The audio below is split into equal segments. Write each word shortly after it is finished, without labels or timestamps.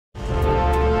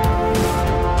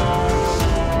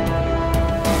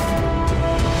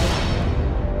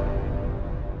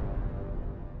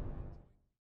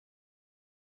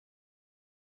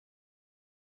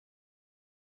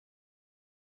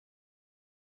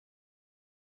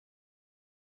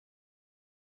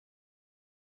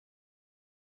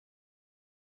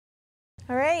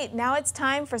All right, now it's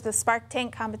time for the Spark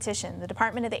Tank competition, the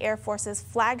Department of the Air Force's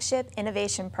flagship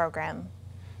innovation program.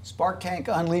 Spark Tank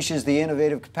unleashes the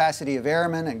innovative capacity of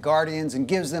airmen and guardians and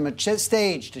gives them a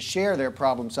stage to share their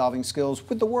problem-solving skills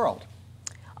with the world.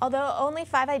 Although only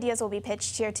 5 ideas will be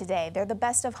pitched here today, they're the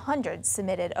best of hundreds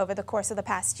submitted over the course of the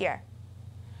past year.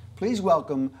 Please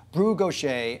welcome Brew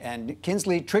Gaucher and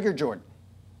Kinsley Trigger Jordan.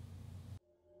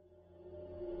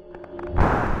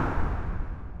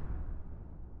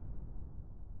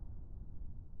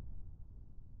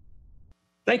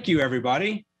 Thank you,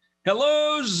 everybody.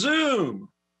 Hello, Zoom.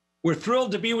 We're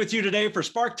thrilled to be with you today for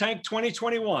Spark Tank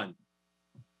 2021.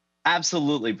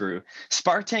 Absolutely, Brew.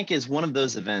 Spark Tank is one of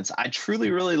those events I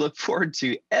truly really look forward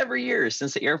to every year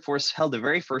since the Air Force held the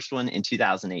very first one in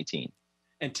 2018.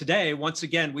 And today, once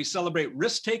again, we celebrate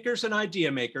risk takers and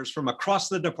idea makers from across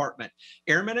the department,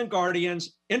 airmen and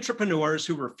guardians, entrepreneurs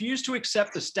who refuse to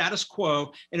accept the status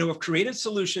quo and who have created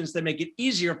solutions that make it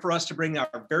easier for us to bring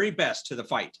our very best to the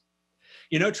fight.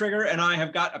 You know, Trigger and I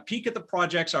have got a peek at the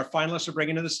projects our finalists are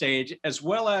bringing to the stage, as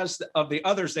well as of the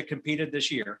others that competed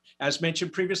this year. As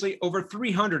mentioned previously, over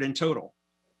 300 in total.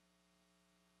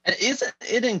 And isn't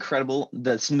it incredible,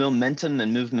 this momentum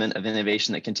and movement of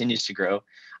innovation that continues to grow?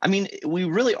 I mean, we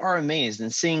really are amazed in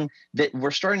seeing that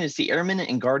we're starting to see airmen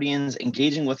and guardians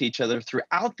engaging with each other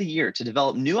throughout the year to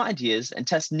develop new ideas and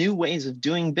test new ways of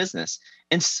doing business,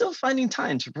 and still finding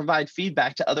time to provide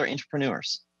feedback to other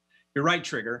entrepreneurs. You're right,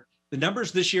 Trigger. The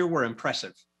numbers this year were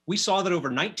impressive. We saw that over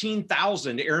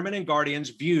 19,000 airmen and guardians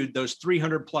viewed those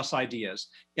 300 plus ideas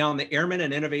on the Airmen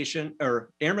and Innovation or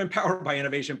Airmen Powered by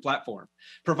Innovation platform,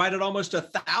 provided almost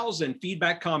 1,000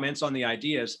 feedback comments on the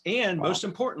ideas, and most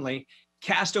importantly,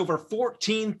 cast over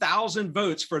 14,000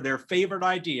 votes for their favorite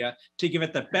idea to give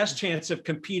it the best chance of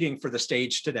competing for the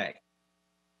stage today.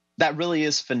 That really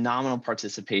is phenomenal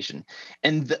participation.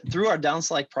 And through our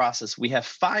down-select process, we have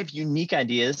 5 unique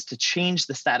ideas to change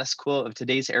the status quo of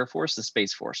today's Air Force and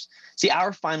Space Force. See,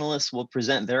 our finalists will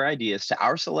present their ideas to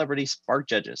our celebrity Spark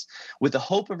judges with the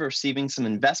hope of receiving some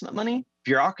investment money,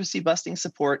 bureaucracy-busting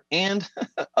support, and,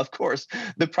 of course,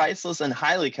 the priceless and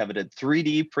highly coveted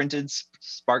 3D printed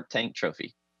Spark Tank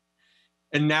trophy.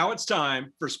 And now it's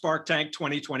time for Spark Tank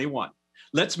 2021.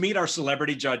 Let's meet our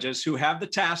celebrity judges who have the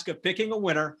task of picking a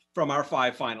winner from our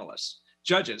 5 finalists.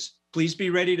 Judges, please be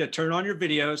ready to turn on your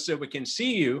videos so we can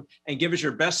see you and give us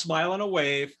your best smile and a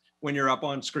wave when you're up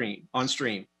on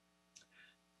stream.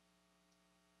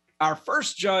 Our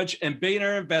first judge and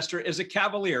billionaire investor is a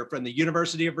Cavalier from the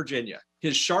University of Virginia.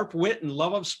 His sharp wit and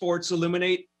love of sports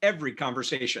illuminate every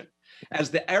conversation.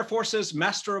 As the Air Force's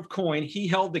master of coin, he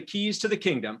held the keys to the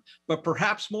kingdom, but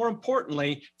perhaps more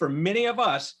importantly, for many of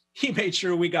us, he made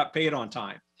sure we got paid on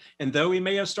time. And though he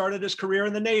may have started his career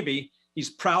in the Navy, he's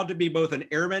proud to be both an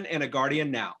airman and a guardian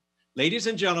now. Ladies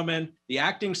and gentlemen, the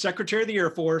acting Secretary of the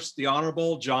Air Force, the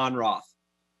Honorable John Roth.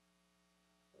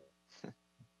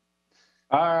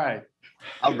 All right.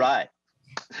 All right.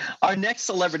 Our next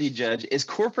celebrity judge is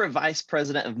Corporate Vice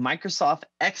President of Microsoft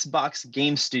Xbox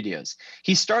Game Studios.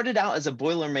 He started out as a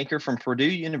Boilermaker from Purdue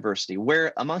University,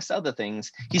 where, amongst other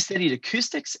things, he studied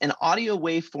acoustics and audio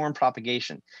waveform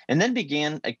propagation, and then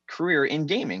began a career in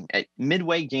gaming at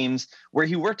Midway Games, where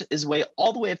he worked his way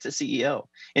all the way up to CEO.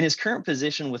 In his current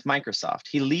position with Microsoft,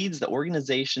 he leads the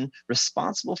organization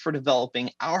responsible for developing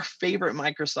our favorite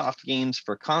Microsoft games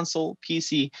for console,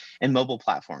 PC, and mobile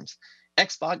platforms.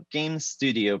 Xbox Game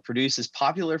Studio produces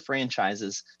popular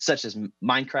franchises such as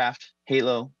Minecraft,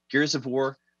 Halo, Gears of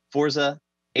War, Forza,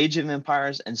 Age of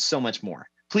Empires, and so much more.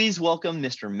 Please welcome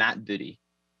Mr. Matt Booty.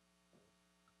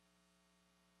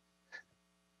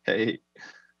 Hey.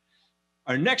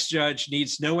 Our next judge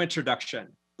needs no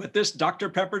introduction, but this Dr.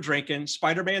 Pepper drinking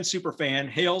Spider-Man superfan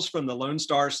hails from the Lone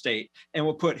Star State and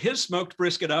will put his smoked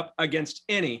brisket up against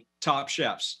any top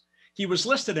chefs. He was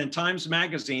listed in Times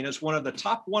Magazine as one of the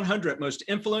top 100 most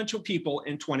influential people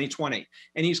in 2020,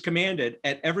 and he's commanded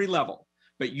at every level.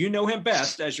 But you know him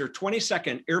best as your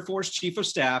 22nd Air Force Chief of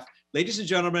Staff, ladies and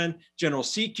gentlemen, General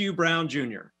C.Q. Brown,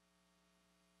 Jr.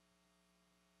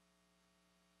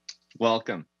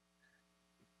 Welcome.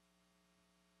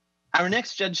 Our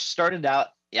next judge started out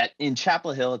in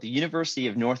Chapel Hill at the University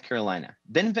of North Carolina,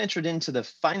 then ventured into the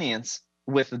finance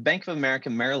with the Bank of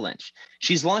America Merrill Lynch.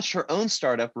 She's launched her own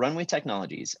startup, Runway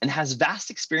Technologies, and has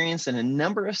vast experience in a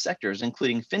number of sectors,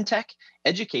 including fintech,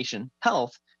 education,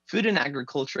 health, food and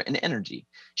agriculture, and energy.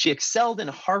 She excelled in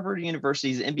Harvard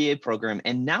University's MBA program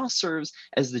and now serves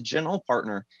as the general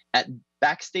partner at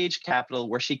Backstage Capital,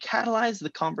 where she catalyzed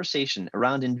the conversation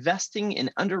around investing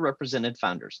in underrepresented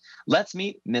founders. Let's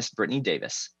meet Miss Brittany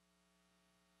Davis.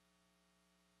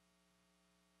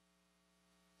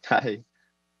 Hi.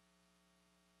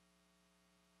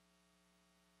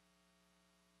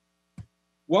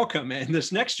 Welcome, and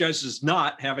this next judge does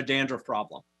not have a dandruff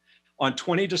problem. On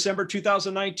 20 December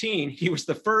 2019, he was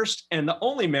the first and the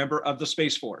only member of the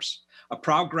Space Force. A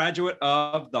proud graduate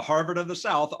of the Harvard of the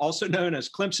South, also known as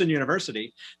Clemson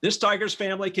University, this Tigers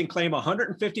family can claim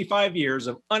 155 years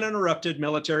of uninterrupted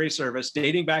military service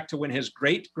dating back to when his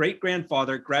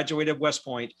great-great-grandfather graduated West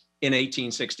Point in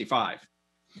 1865.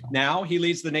 Now he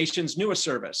leads the nation's newest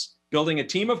service, building a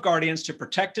team of guardians to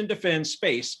protect and defend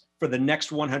space for the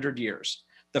next 100 years.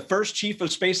 The first Chief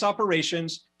of Space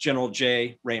Operations, General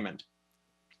J. Raymond.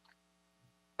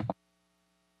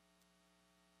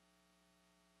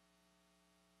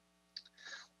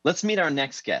 Let's meet our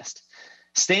next guest.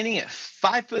 Standing at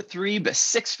 5'3" but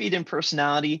 6 feet in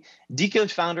personality,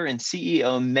 Decode founder and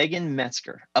CEO Megan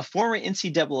Metzger, a former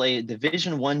NCAA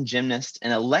Division I gymnast,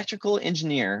 an electrical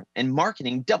engineer, and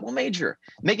marketing double major.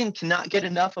 Megan cannot get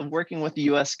enough of working with the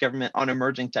U.S. government on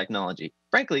emerging technology.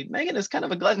 Frankly, Megan is kind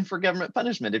of a glutton for government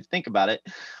punishment, if you think about it.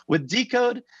 With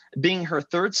Decode being her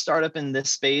third startup in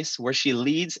this space, where she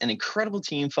leads an incredible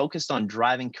team focused on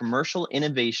driving commercial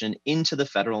innovation into the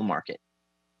federal market.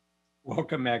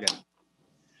 Welcome, Megan.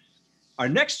 Our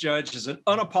next judge is an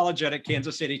unapologetic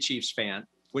Kansas City Chiefs fan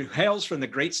who hails from the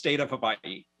great state of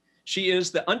Hawaii. She is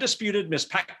the undisputed Miss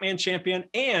Pac-Man champion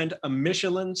and a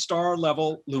Michelin star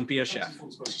level lumpia chef.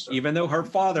 Even though her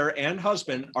father and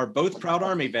husband are both proud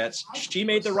Army vets, she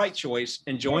made the right choice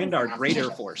and joined our great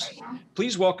Air Force.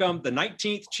 Please welcome the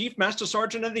 19th Chief Master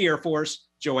Sergeant of the Air Force,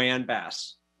 Joanne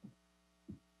Bass.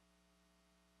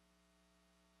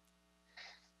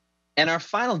 And our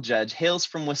final judge hails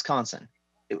from Wisconsin,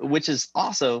 which is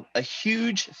also a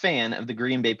huge fan of the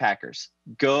Green Bay Packers.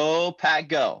 Go Pack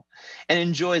Go, and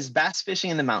enjoys bass fishing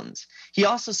in the mountains. He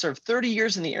also served 30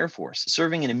 years in the Air Force,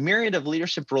 serving in a myriad of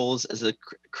leadership roles as a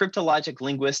cryptologic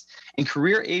linguist and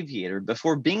career aviator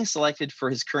before being selected for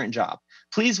his current job.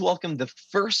 Please welcome the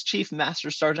first Chief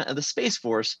Master Sergeant of the Space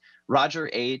Force, Roger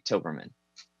A. Toberman.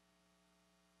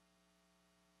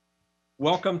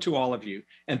 Welcome to all of you,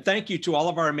 and thank you to all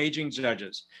of our amazing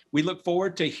judges. We look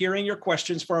forward to hearing your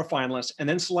questions for our finalists and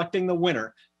then selecting the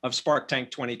winner of Spark Tank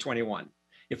 2021.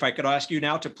 If I could ask you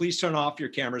now to please turn off your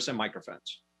cameras and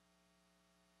microphones.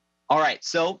 All right,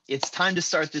 so it's time to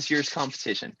start this year's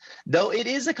competition. Though it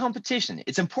is a competition,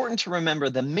 it's important to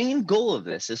remember the main goal of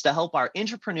this is to help our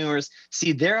entrepreneurs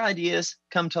see their ideas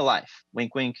come to life.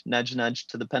 Wink, wink, nudge, nudge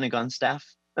to the Pentagon staff.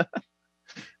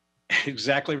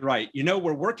 Exactly right. You know,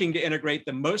 we're working to integrate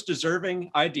the most deserving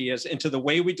ideas into the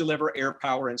way we deliver air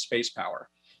power and space power.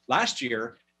 Last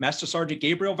year, Master Sergeant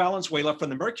Gabriel Valenzuela from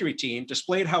the Mercury team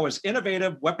displayed how his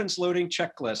innovative weapons loading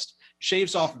checklist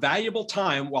shaves off valuable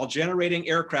time while generating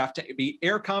aircraft to be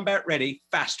air combat ready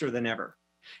faster than ever.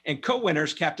 And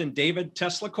co-winners, Captain David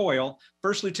Tesla Coyle,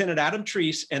 First Lieutenant Adam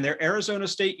Treese, and their Arizona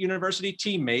State University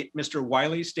teammate, Mr.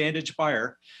 Wiley Standage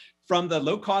Beyer, from the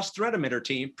low-cost threat emitter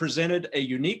team, presented a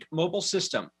unique mobile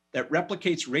system that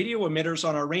replicates radio emitters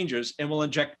on our ranges and will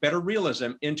inject better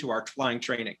realism into our flying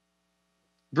training.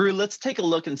 Brew, let's take a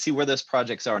look and see where those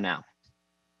projects are now.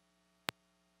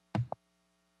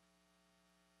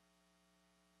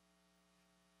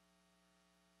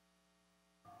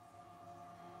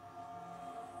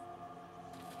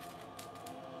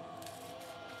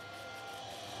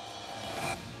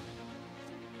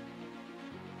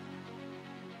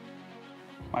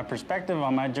 My perspective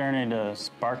on my journey to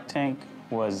Spark Tank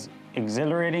was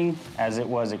exhilarating, as it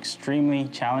was extremely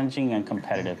challenging and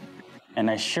competitive. And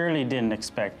I surely didn't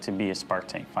expect to be a Spark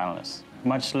Tank finalist,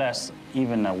 much less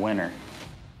even a winner.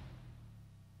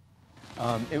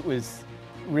 It was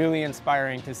really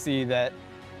inspiring to see that,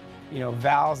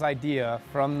 Val's idea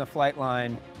from the flight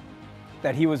line,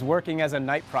 that he was working as a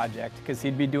night project because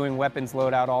he'd be doing weapons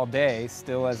loadout all day,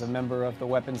 still as a member of the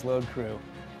weapons load crew,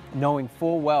 knowing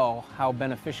full well how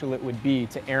beneficial it would be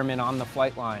to airmen on the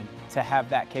flight line to have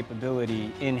that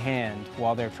capability in hand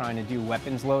while they're trying to do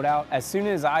weapons loadout. As soon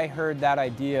as I heard that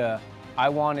idea, I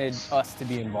wanted us to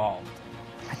be involved.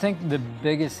 I think the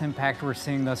biggest impact we're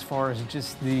seeing thus far is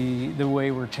just the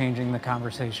way we're changing the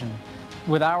conversation.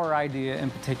 With our idea in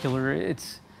particular,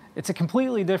 it's a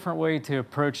completely different way to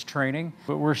approach training,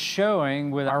 but we're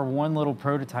showing with our one little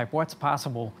prototype what's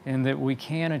possible and that we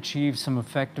can achieve some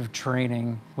effective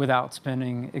training without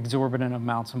spending exorbitant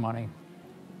amounts of money.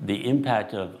 The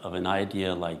impact of an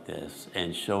idea like this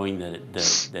and showing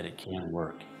that it can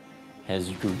work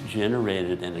has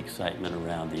generated an excitement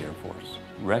around the Air Force,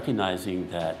 recognizing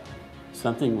that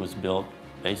something was built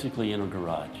basically in a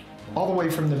garage. All the way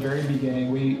from the very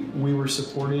beginning, we were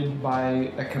supported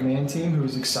by a command team who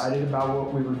was excited about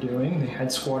what we were doing. They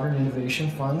had squadron innovation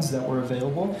funds that were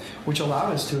available, which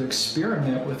allowed us to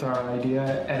experiment with our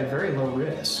idea at a very low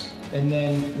risk. And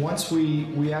then once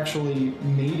we actually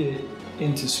made it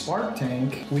into Spark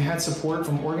Tank, we had support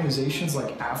from organizations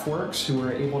like AFWorks who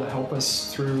were able to help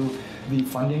us through the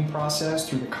funding process,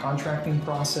 through the contracting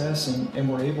process, and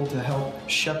were able to help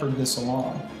shepherd this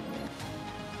along.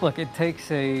 Look, it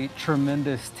takes a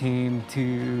tremendous team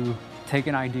to take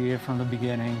an idea from the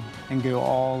beginning and go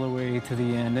all the way to the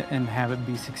end and have it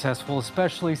be successful,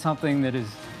 especially something that is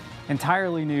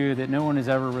entirely new that no one has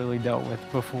ever really dealt with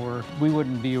before. We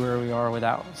wouldn't be where we are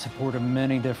without support of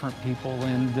many different people,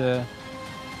 and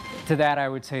to that I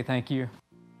would say thank you.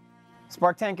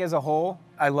 Spark Tank as a whole,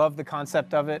 I love the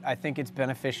concept of it. I think it's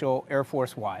beneficial Air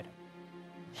Force-wide.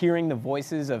 Hearing the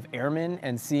voices of airmen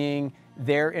and seeing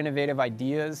their innovative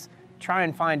ideas, try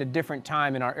and find a different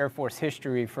time in our Air Force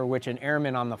history for which an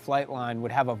airman on the flight line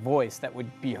would have a voice that would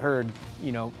be heard,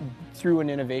 through an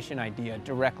innovation idea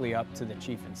directly up to the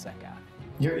chief and SecAv.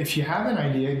 If you have an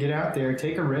idea, get out there,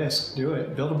 take a risk, do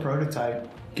it, build a prototype,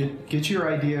 get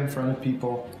your idea in front of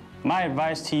people. My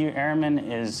advice to you airmen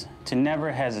is to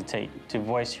never hesitate to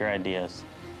voice your ideas,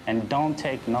 and don't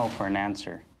take no for an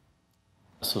answer.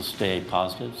 So stay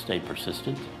positive, stay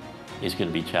persistent. It's going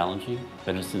to be challenging,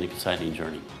 but it's an exciting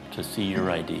journey to see your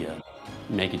idea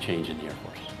make a change in the Air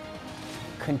Force.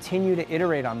 Continue to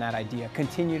iterate on that idea.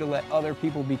 Continue to let other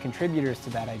people be contributors to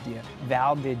that idea.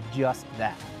 Val did just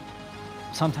that.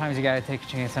 Sometimes you got to take a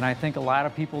chance, and I think a lot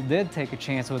of people did take a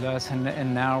chance with us,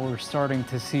 and now we're starting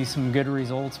to see some good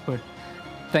results, but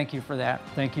thank you for that.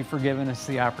 Thank you for giving us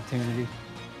the opportunity.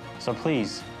 So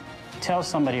please, tell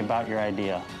somebody about your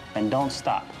idea, and don't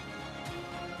stop.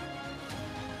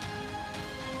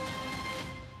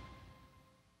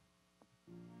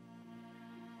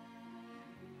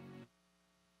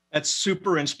 That's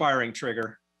super inspiring,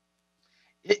 Trigger.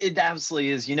 It absolutely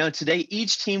is. Today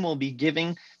each team will be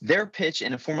giving their pitch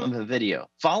in a form of a video.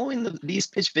 Following these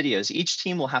pitch videos, each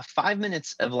team will have 5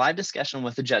 minutes of live discussion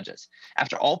with the judges.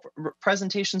 After all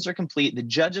presentations are complete, the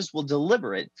judges will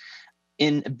deliberate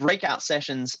in breakout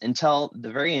sessions until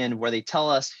the very end, where they tell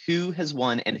us who has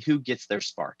won and who gets their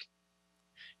spark.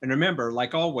 And remember,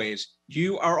 like always,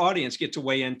 you, our audience, get to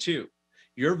weigh in too.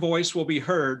 Your voice will be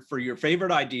heard for your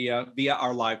favorite idea via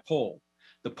our live poll.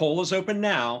 The poll is open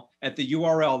now at the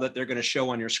URL that they're going to show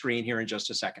on your screen here in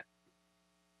just a second.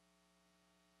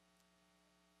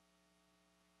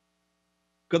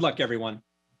 Good luck, everyone.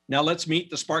 Now let's meet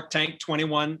the Spark Tank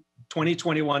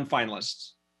 2021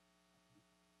 finalists.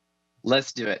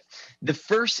 Let's do it. The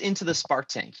first into the Spark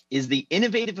Tank is the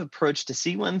innovative approach to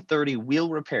C-130 wheel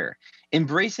repair,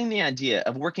 embracing the idea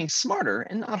of working smarter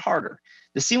and not harder.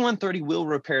 The C-130 wheel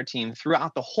repair team threw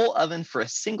out the whole oven for a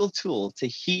single tool to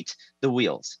heat the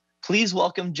wheels. Please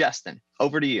welcome Justin.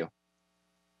 Over to you.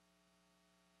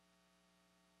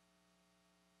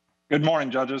 Good morning,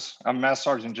 judges. I'm Master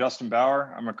Sergeant Justin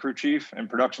Bauer. I'm a crew chief and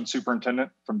production superintendent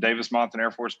from Davis-Monthan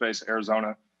Air Force Base,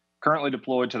 Arizona, currently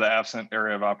deployed to the AFCENT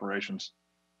area of operations.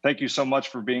 Thank you so much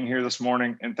for being here this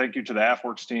morning, and thank you to the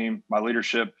AFWorks team, my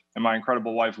leadership, and my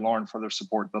incredible wife, Lauren, for their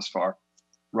support thus far.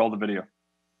 Roll the video.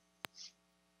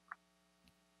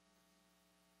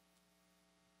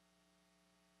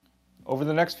 Over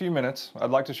the next few minutes, I'd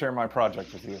like to share my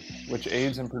project with you, which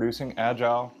aids in producing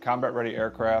agile, combat-ready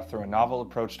aircraft through a novel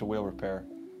approach to wheel repair.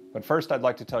 But first, I'd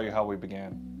like to tell you how we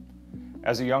began.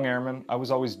 As a young airman, I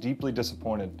was always deeply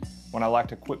disappointed when I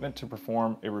lacked equipment to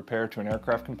perform a repair to an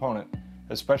aircraft component,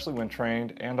 especially when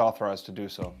trained and authorized to do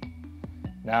so.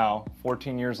 Now,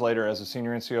 14 years later as a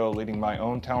senior NCO leading my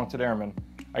own talented airmen,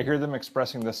 I hear them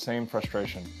expressing this same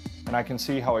frustration, and I can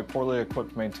see how a poorly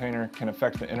equipped maintainer can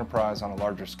affect the enterprise on a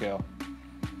larger scale.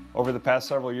 Over the past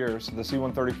several years, the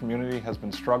C-130 community has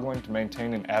been struggling to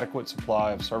maintain an adequate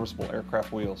supply of serviceable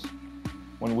aircraft wheels.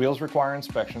 When wheels require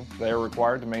inspection, they are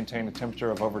required to maintain a temperature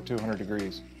of over 200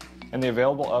 degrees, and the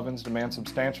available ovens demand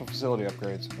substantial facility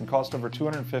upgrades and cost over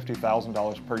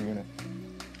 $250,000 per unit.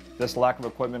 This lack of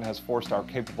equipment has forced our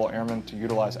capable airmen to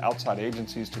utilize outside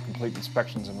agencies to complete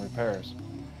inspections and repairs.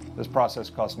 This process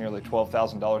costs nearly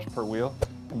 $12,000 per wheel,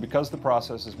 and because the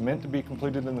process is meant to be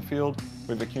completed in the field,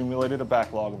 we've accumulated a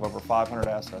backlog of over 500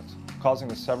 assets,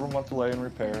 causing a several-month delay in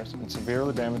repairs and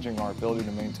severely damaging our ability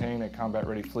to maintain a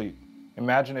combat-ready fleet.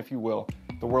 Imagine, if you will,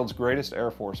 the world's greatest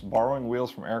Air Force borrowing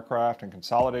wheels from aircraft and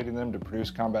consolidating them to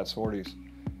produce combat sorties.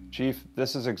 Chief,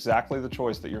 this is exactly the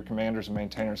choice that your commanders and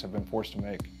maintainers have been forced to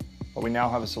make, but we now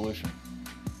have a solution.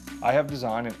 I have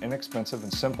designed an inexpensive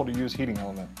and simple-to-use heating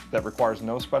element that requires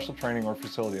no special training or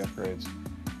facility upgrades.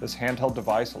 This handheld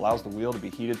device allows the wheel to be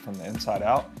heated from the inside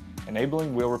out,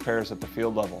 enabling wheel repairs at the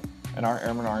field level, and our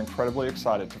airmen are incredibly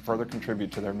excited to further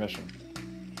contribute to their mission.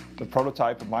 The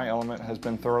prototype of my element has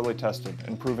been thoroughly tested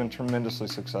and proven tremendously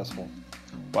successful.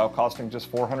 While costing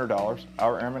just $400,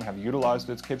 our airmen have utilized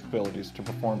its capabilities to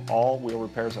perform all wheel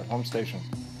repairs at home stations,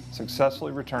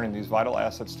 successfully returning these vital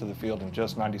assets to the field in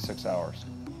just 96 hours.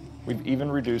 We've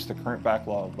even reduced the current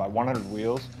backlog by 100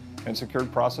 wheels and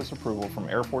secured process approval from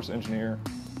Air Force engineer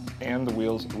and the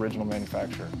wheel's original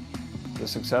manufacturer. The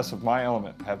success of my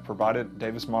element have provided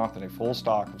Davis-Monthan a full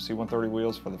stock of C-130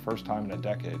 wheels for the first time in a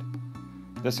decade.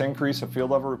 This increase of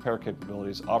field-level repair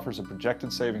capabilities offers a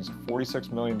projected savings of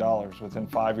 $46 million within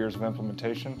 5 years of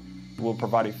implementation and will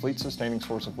provide a fleet-sustaining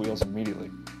source of wheels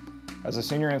immediately. As a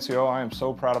senior NCO, I am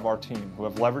so proud of our team who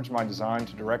have leveraged my design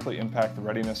to directly impact the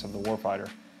readiness of the warfighter.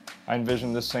 I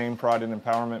envision this same pride and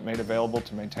empowerment made available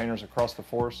to maintainers across the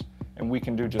force, and we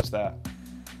can do just that.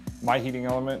 My heating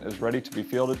element is ready to be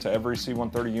fielded to every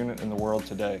C-130 unit in the world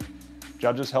today.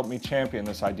 Judges helped me champion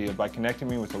this idea by connecting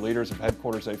me with the leaders of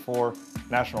Headquarters A4,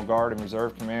 National Guard, and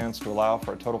Reserve Commands to allow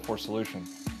for a total force solution.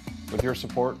 With your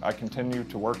support, I continue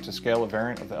to work to scale a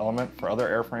variant of the element for other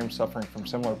airframes suffering from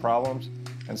similar problems,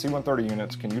 and C-130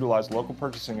 units can utilize local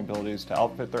purchasing abilities to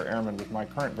outfit their airmen with my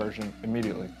current version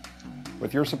immediately.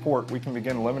 With your support, we can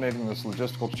begin eliminating this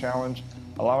logistical challenge,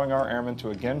 allowing our airmen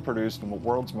to again produce the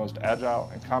world's most agile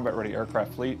and combat-ready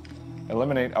aircraft fleet,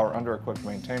 eliminate our under-equipped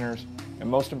maintainers, and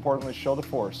most importantly, show the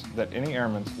force that any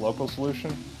airman's local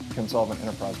solution can solve an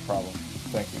enterprise problem.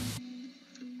 Thank you.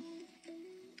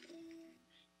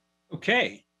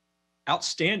 Okay,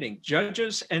 outstanding.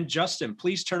 Judges and Justin,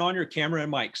 please turn on your camera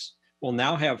and mics. We'll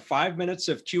now have 5 minutes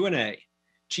of Q&A.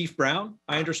 Chief Brown,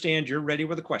 I understand you're ready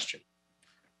with a question.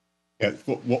 Yeah,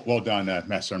 well done,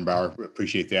 Master Sternbauer.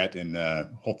 Appreciate that, and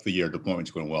hopefully your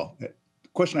deployment's going well. The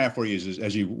question I have for you is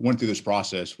as you went through this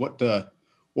process, what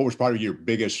was probably your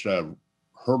biggest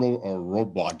hurdle or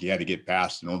roadblock you had to get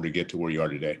past in order to get to where you are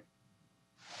today?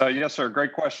 Yes, sir.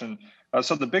 Great question.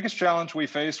 So the biggest challenge we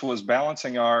faced was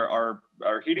balancing our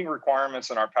heating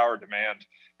requirements and our power demand.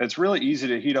 It's really easy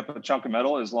to heat up a chunk of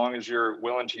metal as long as you're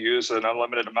willing to use an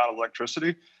unlimited amount of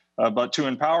electricity. But to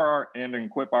empower and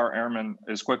equip our airmen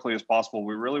as quickly as possible,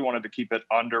 we really wanted to keep it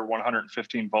under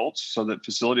 115 volts so that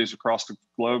facilities across the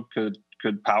globe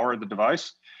could power the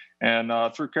device. And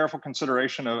through careful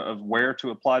consideration of where to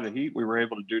apply the heat, we were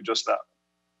able to do just that.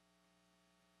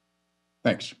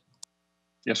 Thanks.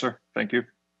 Yes, sir. Thank you.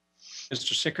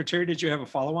 Mr. Secretary, did you have a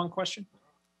follow-on question?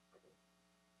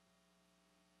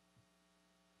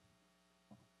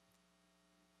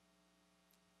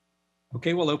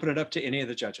 Okay, we'll open it up to any of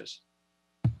the judges.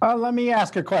 Let me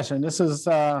ask a question. This is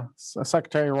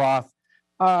Secretary Roth.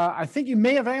 I think you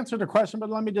may have answered the question, but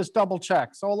let me just double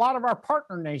check. So a lot of our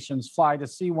partner nations fly to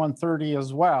C-130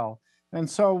 as well. And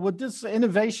so would this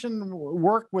innovation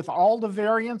work with all the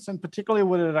variants, and particularly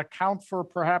would it account for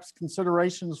perhaps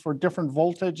considerations for different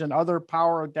voltage and other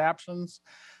power adaptions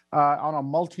on a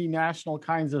multinational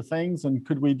kinds of things? And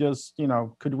could we just,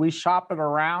 could we shop it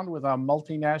around with a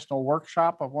multinational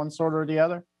workshop of one sort or the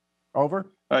other?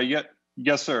 Over?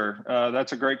 Yes, sir.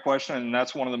 That's a great question. And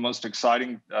that's one of the most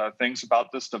exciting things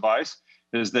about this device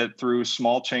is that through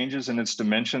small changes in its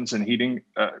dimensions and heating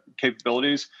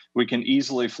capabilities, we can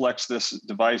easily flex this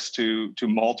device to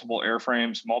multiple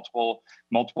airframes,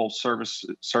 multiple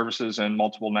services, and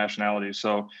multiple nationalities.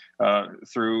 So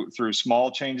through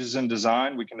small changes in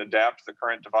design, we can adapt the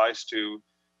current device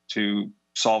to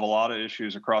solve a lot of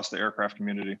issues across the aircraft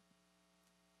community.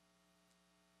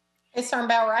 Hey,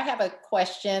 Sternbauer, I have a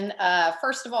question.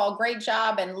 First of all, great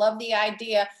job and love the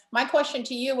idea. My question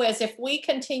to you is, if we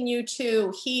continue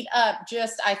to heat up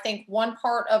just, I think, one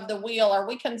part of the wheel, are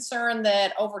we concerned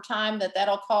that over time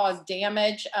that'll cause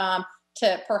damage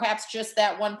to perhaps just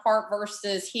that one part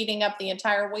versus heating up the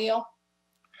entire wheel?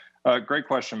 Great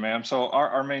question, ma'am. So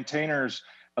our maintainers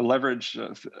leverage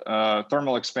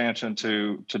thermal expansion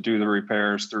to do the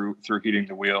repairs through heating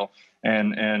the wheel.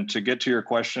 And to get to your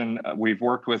question, we've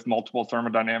worked with multiple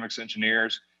thermodynamics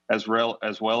engineers as well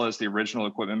as the original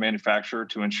equipment manufacturer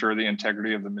to ensure the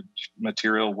integrity of the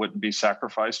material wouldn't be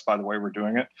sacrificed by the way we're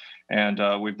doing it.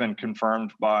 And we've been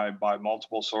confirmed by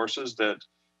multiple sources that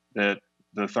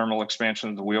the thermal expansion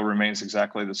of the wheel remains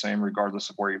exactly the same regardless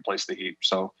of where you place the heat.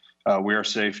 So we are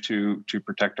safe to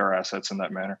protect our assets in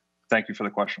that manner. Thank you for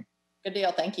the question. Good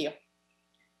deal. Thank you.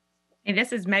 Hey,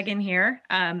 this is Megan here.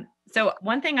 So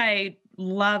one thing I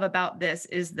love about this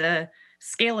is the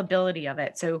scalability of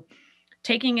it. So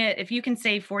taking it, if you can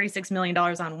save $46 million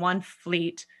on one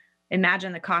fleet,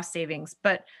 imagine the cost savings.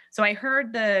 But so I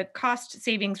heard the cost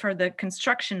savings for the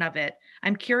construction of it.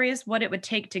 I'm curious what it would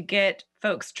take to get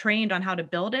folks trained on how to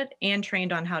build it and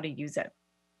trained on how to use it.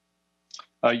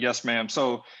 Yes, ma'am.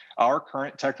 So our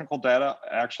current technical data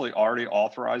actually already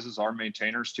authorizes our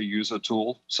maintainers to use a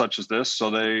tool such as this. So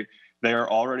They are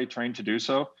already trained to do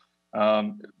so.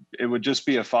 It would just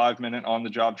be a 5-minute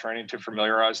on-the-job training to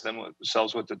familiarize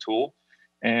themselves with the tool.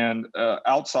 And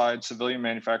outside, civilian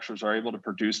manufacturers are able to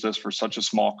produce this for such a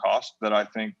small cost that I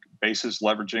think bases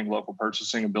leveraging local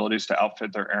purchasing abilities to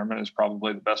outfit their airmen is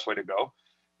probably the best way to go.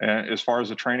 And as far as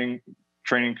the training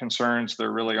concerns,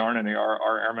 there really aren't any.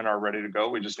 Our airmen are ready to go.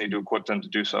 We just need to equip them to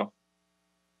do so.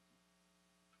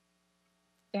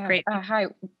 Yeah. Great. Hi.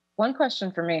 One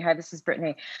question for me. Hi, this is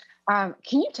Brittany. Can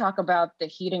you talk about the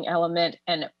heating element,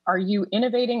 and are you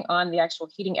innovating on the actual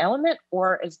heating element,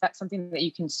 or is that something that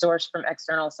you can source from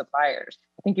external suppliers?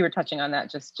 I think you were touching on that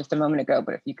just a moment ago,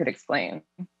 but if you could explain,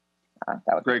 that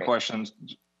would be great. Great question.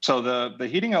 So the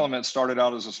heating element started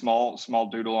out as a small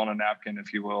doodle on a napkin,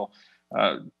 if you will.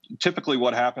 Typically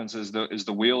what happens is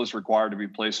the wheel is required to be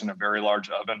placed in a very large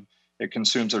oven. It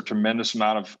consumes a tremendous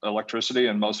amount of electricity,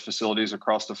 and most facilities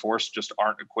across the force just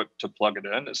aren't equipped to plug it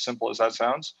in, as simple as that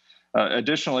sounds.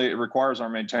 Additionally, it requires our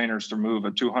maintainers to move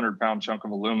a 200-pound chunk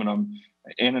of aluminum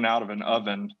in and out of an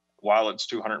oven while it's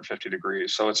 250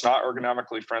 degrees. So it's not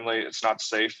ergonomically friendly, it's not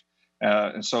safe.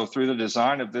 And so through the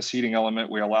design of this heating element,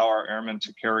 we allow our airmen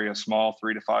to carry a small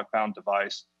 3 to 5 pound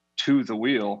device to the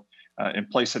wheel and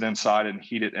place it inside and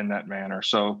heat it in that manner.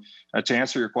 So to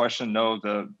answer your question, no,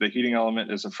 the heating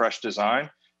element is a fresh design.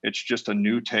 It's just a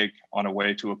new take on a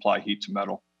way to apply heat to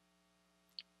metal.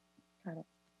 Got it.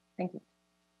 Thank you.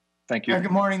 Thank you.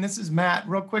 Good morning. This is Matt.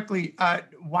 Real quickly,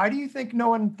 why do you think no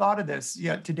one thought of this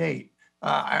yet to date?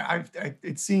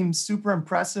 It seems super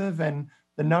impressive, and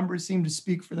the numbers seem to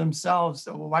speak for themselves.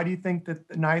 So why do you think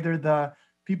that neither the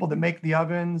people that make the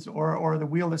ovens or the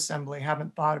wheel assembly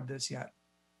haven't thought of this yet?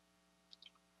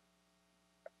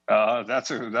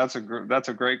 That's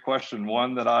a great question.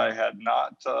 One that I had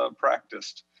not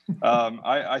practiced.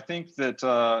 I think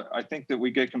that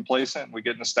we get complacent. We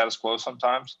get in the status quo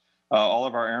sometimes. All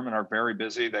of our airmen are very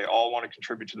busy. They all want to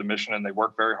contribute to the mission, and they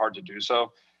work very hard to do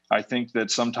so. I think that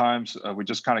sometimes we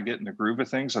just kind of get in the groove of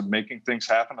things, of making things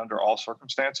happen under all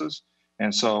circumstances.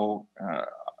 And so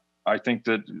I think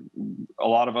that a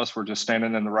lot of us were just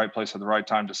standing in the right place at the right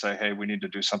time to say, hey, we need to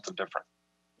do something different.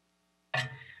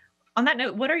 On that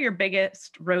note, what are your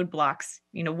biggest roadblocks?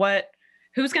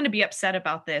 Who's going to be upset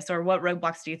about this, or what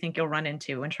roadblocks do you think you'll run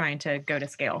into when trying to go to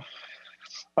scale?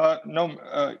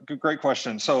 Great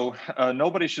question. So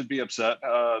nobody should be upset.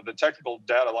 The technical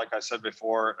data, like I said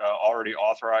before, already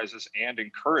authorizes and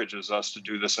encourages us to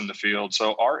do this in the field.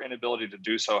 So our inability to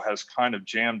do so has kind of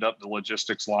jammed up the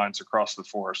logistics lines across the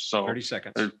force. So 30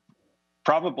 seconds. There's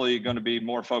probably going to be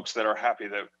more folks that are happy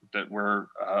that we're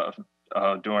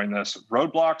doing this.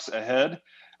 Roadblocks ahead.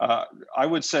 I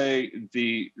would say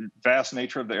the vast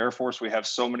nature of the Air Force, we have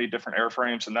so many different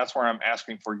airframes, and that's where I'm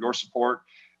asking for your support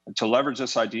to leverage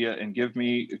this idea and give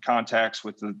me contacts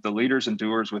with the leaders and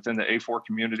doers within the A4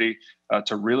 community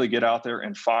to really get out there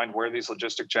and find where these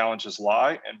logistic challenges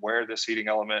lie and where this heating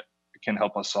element can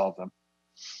help us solve them.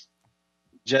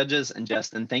 Judges and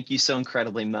Justin, thank you so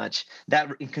incredibly much. That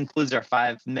concludes our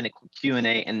 5-minute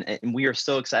Q&A, and we are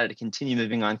so excited to continue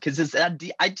moving on, because it's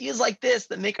ideas like this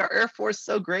that make our Air Force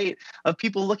so great, of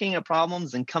people looking at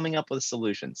problems and coming up with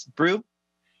solutions. Brew?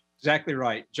 Exactly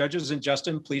right. Judges and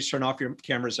Justin, please turn off your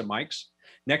cameras and mics.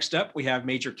 Next up, we have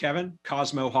Major Kevin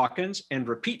Cosmo Hawkins and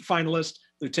repeat finalist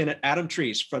Lieutenant Adam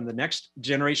Treese from the Next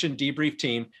Generation Debrief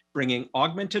team, bringing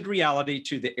augmented reality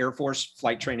to the Air Force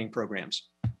flight training programs.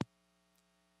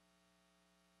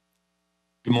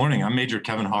 Good morning. I'm Major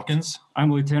Kevin Hawkins.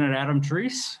 I'm Lieutenant Adam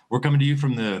Treese. We're coming to you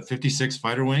from the 56th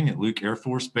Fighter Wing at Luke Air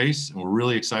Force Base, and we're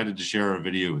really excited to share our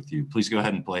video with you. Please go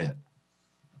ahead and play it.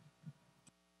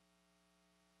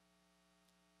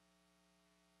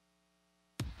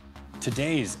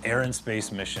 Today's air and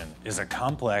space mission is a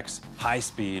complex,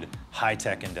 high-speed,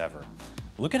 high-tech endeavor.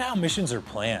 Look at how missions are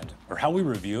planned, or how we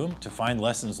review them to find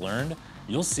lessons learned.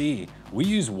 You'll see we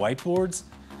use whiteboards,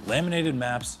 laminated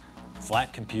maps,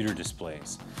 flat computer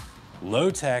displays.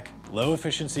 Low-tech,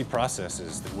 low-efficiency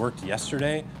processes that worked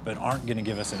yesterday but aren't going to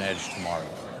give us an edge tomorrow.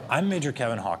 I'm Major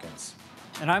Kevin Hawkins.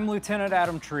 And I'm Lieutenant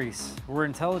Adam Treese. We're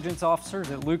intelligence officers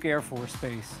at Luke Air Force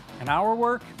Base. In our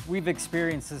work, we've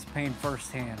experienced this pain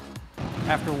firsthand.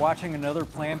 After watching another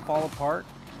plan fall apart,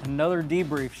 another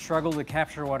debrief struggle to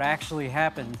capture what actually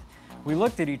happened, we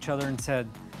looked at each other and said,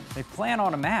 they plan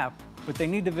on a map, but they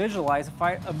need to visualize a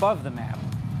fight above the map.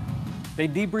 They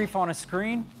debrief on a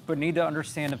screen, but need to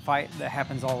understand a fight that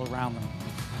happens all around them.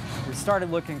 We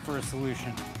started looking for a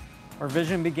solution. Our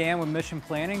vision began with mission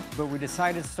planning, but we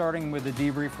decided starting with a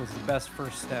debrief was the best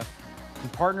first step. In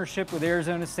partnership with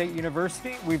Arizona State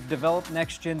University, we've developed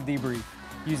Next Gen Debrief,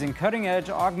 using cutting-edge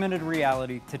augmented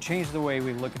reality to change the way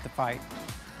we look at the fight.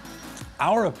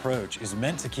 Our approach is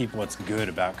meant to keep what's good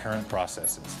about current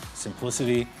processes: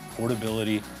 simplicity,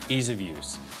 portability, ease of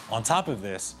use. On top of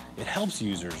this, it helps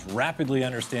users rapidly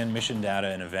understand mission data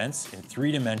and events in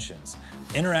 3 dimensions,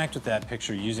 interact with that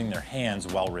picture using their hands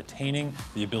while retaining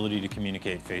the ability to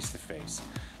communicate face-to-face.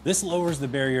 This lowers the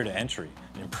barrier to entry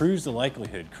and improves the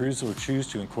likelihood crews will choose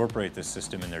to incorporate this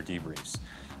system in their debriefs.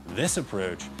 This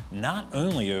approach not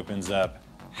only opens up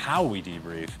how we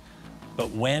debrief, but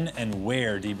when and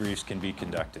where debriefs can be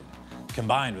conducted.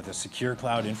 Combined with a secure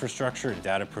cloud infrastructure and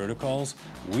data protocols,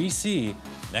 we see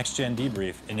Next-Gen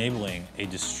Debrief enabling a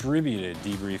distributed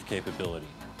debrief capability,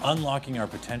 unlocking our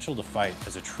potential to fight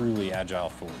as a truly agile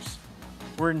force.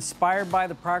 We're inspired by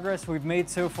the progress we've made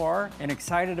so far and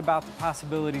excited about the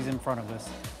possibilities in front of us.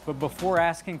 But before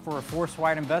asking for a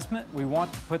force-wide investment, we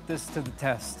want to put this to the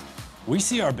test. We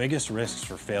see our biggest risks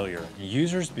for failure in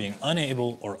users being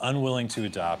unable or unwilling to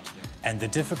adopt, and the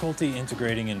difficulty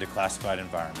integrating into classified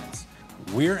environments.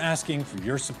 We're asking for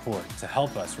your support to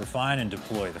help us refine and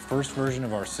deploy the first version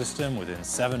of our system within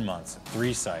 7 months at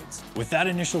 3 sites. With that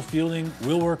initial fielding,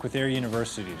 we'll work with Air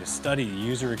University to study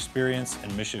user experience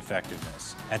and mission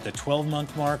effectiveness. At the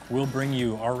 12-month mark, we'll bring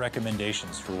you our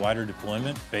recommendations for wider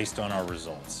deployment based on our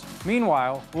results.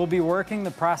 Meanwhile, we'll be working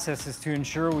the processes to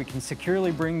ensure we can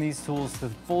securely bring these tools to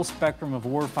the full spectrum of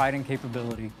warfighting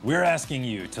capability. We're asking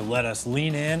you to let us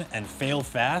lean in and fail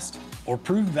fast, or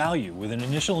prove value with an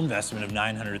initial investment of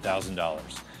 $900,000.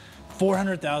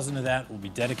 $400,000 of that will be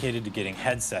dedicated to getting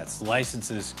headsets,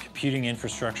 licenses, computing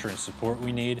infrastructure, and support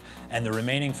we need, and the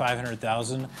remaining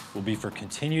 $500,000 will be for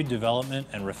continued development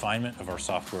and refinement of our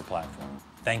software platform.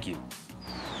 Thank you.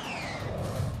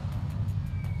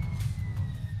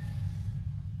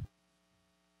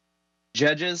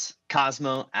 Judges,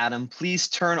 Cosmo, Adam, please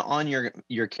turn on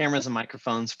your cameras and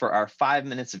microphones for our 5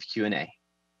 minutes of Q&A.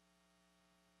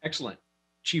 Excellent.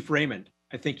 Chief Raymond,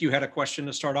 I think you had a question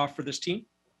to start off for this team.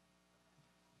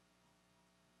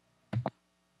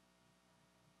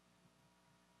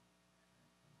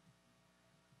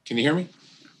 Can you hear me?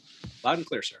 Loud and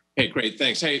clear, sir. Hey, great,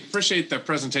 thanks. Hey, appreciate the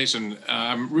presentation.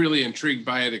 I'm really intrigued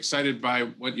by it, excited by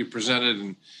what you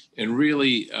presented, and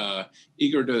really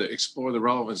eager to explore the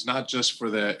relevance, not just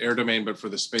for the air domain, but for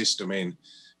the space domain.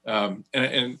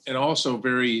 And also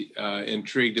very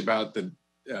intrigued about the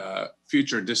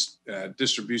future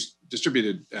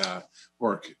distributed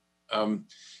work. Do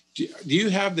you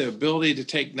have the ability to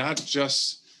take not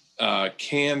just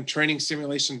canned training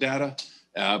simulation data,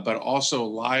 but also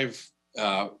live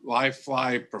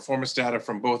fly performance data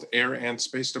from both air and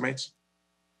space domains?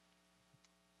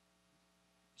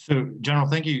 So, General,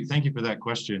 thank you for that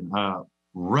question.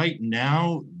 Right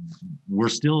now, we're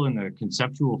still in the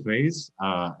conceptual phase.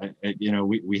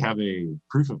 We have a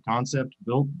proof of concept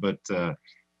built, but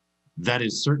that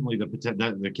is certainly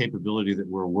the capability that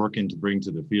we're working to bring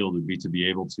to the field would be to be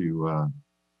able to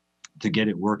get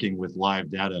it working with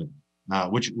live data,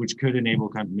 which could enable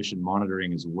kind of mission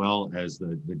monitoring as well as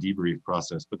the debrief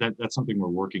process. But that's something we're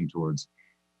working towards.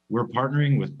 We're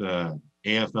partnering with the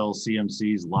AFL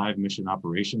CMC's live mission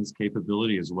operations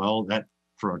capability as well. That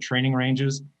for our training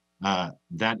ranges,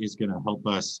 that is going to help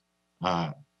us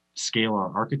scale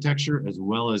our architecture as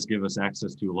well as give us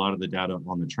access to a lot of the data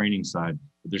on the training side.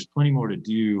 But there's plenty more to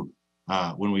do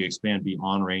when we expand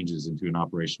beyond ranges into an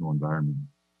operational environment.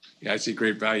 Yeah, I see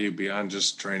great value beyond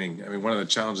just training. I mean, one of the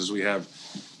challenges we have,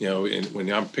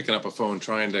 when I'm picking up a phone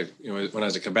trying to, when I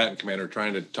was a combatant commander,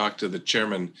 trying to talk to the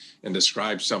chairman and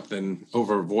describe something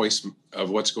over voice of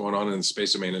what's going on in the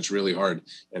space domain, it's really hard.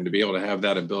 And to be able to have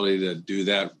that ability to do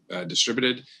that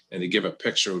distributed and to give a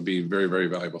picture would be very, very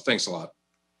valuable. Thanks a lot.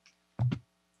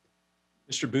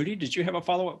 Mr. Booty, did you have a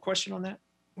follow-up question on that?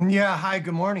 Yeah, hi,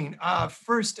 good morning.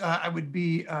 First, I would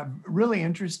be really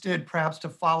interested perhaps to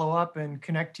follow up and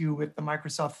connect you with the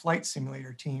Microsoft Flight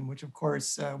Simulator team, which of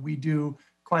course we do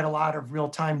quite a lot of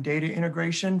real-time data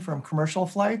integration from commercial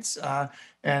flights,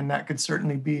 and that could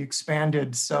certainly be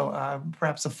expanded. So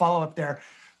perhaps a follow-up there.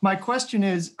 My question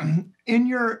is, in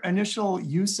your initial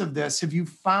use of this, have you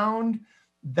found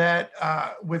that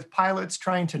with pilots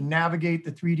trying to navigate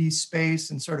the 3D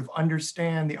space and sort of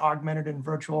understand the augmented and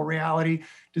virtual reality,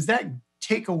 does that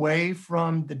take away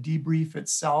from the debrief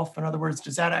itself? In other words,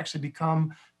 does that actually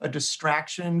become a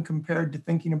distraction compared to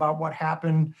thinking about what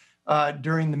happened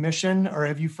during the mission? Or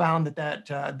have you found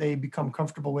that they become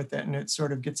comfortable with it and it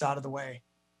sort of gets out of the way?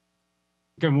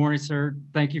 Good morning, sir.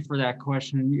 Thank you for that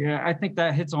question. Yeah, I think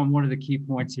that hits on one of the key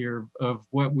points here of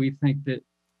what we think that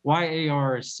why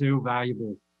AR is so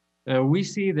valuable. We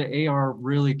see that AR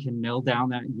really can nail down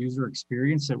that user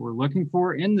experience that we're looking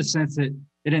for in the sense that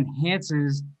it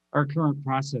enhances our current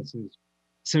processes.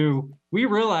 So we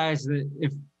realized that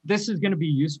if this is going to be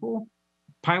useful,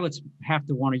 pilots have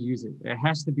to want to use it. It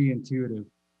has to be intuitive.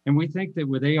 And we think that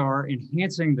with AR,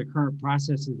 enhancing the current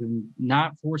processes and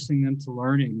not forcing them to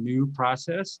learn a new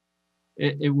process,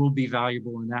 it will be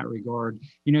valuable in that regard.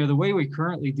 You know, the way we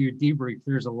currently do debrief,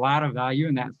 there's a lot of value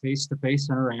in that face-to-face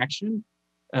interaction.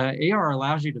 AR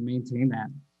allows you to maintain that.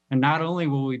 And not only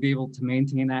will we be able to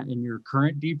maintain that in your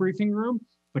current debriefing room,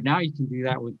 but now you can do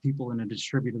that with people in a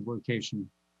distributed location.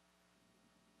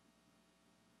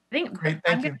 I think Great,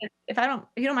 thank you. if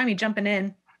you don't mind me jumping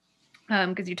in,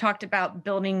 because you talked about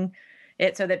building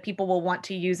it so that people will want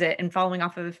to use it, and following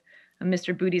off of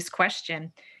Mr. Booty's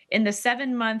question, in the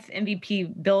 7-month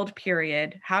MVP build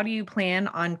period, how do you plan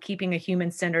on keeping a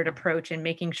human-centered approach and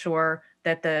making sure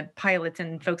that the pilots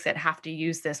and folks that have to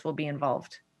use this will be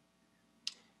involved?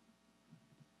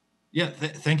 Yeah,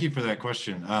 thank you for that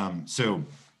question. So,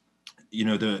 you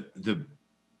know, the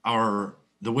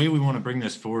way we want to bring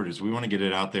this forward is we want to get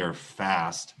it out there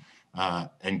fast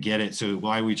and get it. So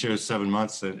why we chose 7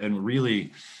 months, and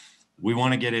really we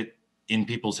want to get it in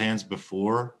people's hands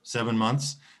before 7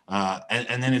 months.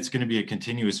 And then it's going to be a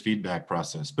continuous feedback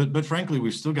process. But frankly,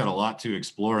 we've still got a lot to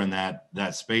explore in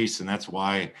that space, and that's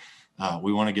why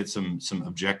we want to get some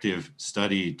objective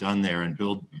study done there and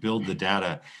build the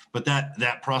data. But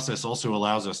that process also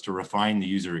allows us to refine the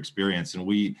user experience, and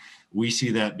we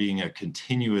see that being a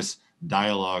continuous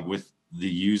dialogue with the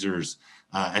users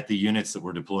at the units that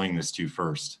we're deploying this to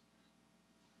first.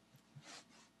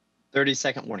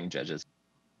 30-second warning, judges.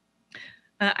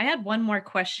 I had one more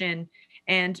question.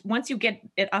 And once you get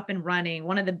it up and running,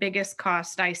 one of the biggest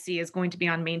costs I see is going to be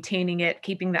on maintaining it,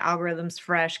 keeping the algorithms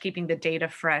fresh, keeping the data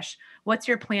fresh. What's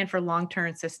your plan for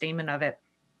long-term sustainment of it?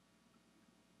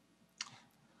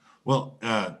 Well,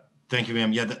 thank you,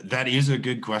 ma'am. Yeah, that is a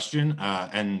good question.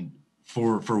 And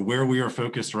for where we are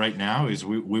focused right now is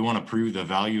we want to prove the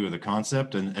value of the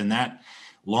concept, and that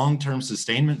long-term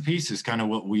sustainment piece is kind of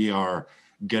what we are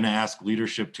going to ask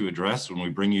leadership to address when we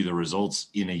bring you the results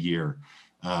in a year.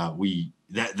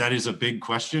 That is a big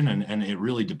question, and it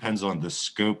really depends on the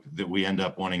scope that we end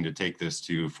up wanting to take this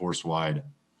to force-wide.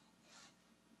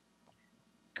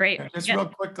 Great. Just real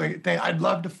quickly, I'd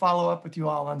love to follow up with you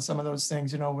all on some of those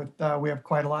things. You know, we have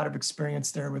quite a lot of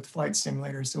experience there with flight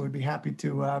simulators, so we'd be happy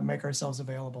to make ourselves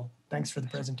available. Thanks for the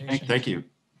presentation. Thank you.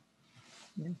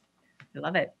 Yeah, I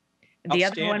love it. The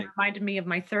other one reminded me of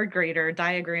my 3rd grader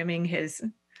diagramming his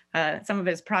some of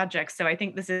his projects. So I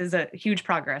think this is a huge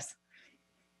progress.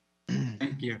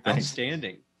 Thank you.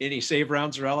 Outstanding. Any save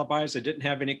rounds or alibis? I didn't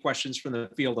have any questions from the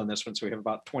field on this one, so we have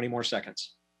about 20 more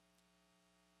seconds.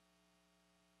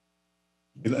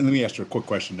 Let me ask you a quick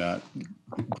question.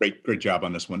 Great job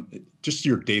on this one. Just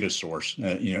your data source.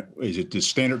 You know, is it the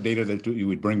standard data that you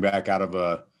would bring back out of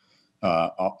the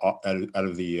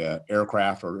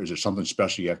aircraft, or is there something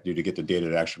special you have to do to get the data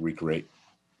to actually recreate?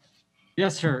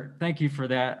 Yes, sir. Thank you for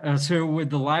that. So with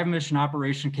the live mission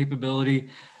operation capability,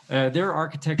 their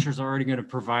architecture is already going to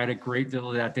provide a great deal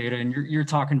of that data. And you're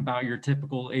talking about your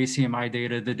typical ACMI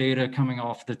data, the data coming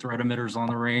off the threat emitters on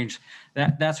the range.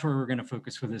 That's where we're going to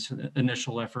focus with this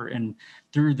initial effort. And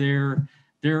through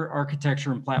their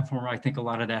architecture and platform, I think a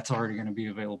lot of that's already going to be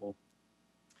available.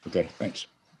 Okay, thanks.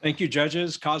 Thank you,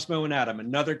 judges. Cosmo and Adam,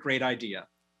 another great idea.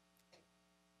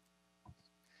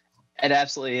 It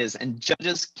absolutely is. And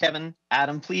judges, Kevin,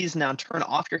 Adam, please now turn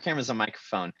off your cameras and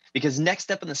microphone, because next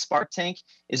step in the Spark Tank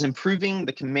is improving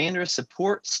the commander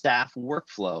support staff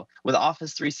workflow with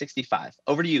Office 365.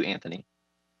 Over to you, Anthony.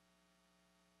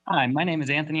 Hi, my name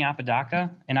is Anthony Apodaca,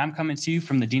 and I'm coming to you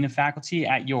from the Dean of Faculty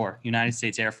at your United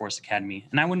States Air Force Academy.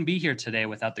 And I wouldn't be here today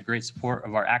without the great support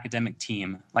of our academic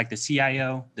team, like the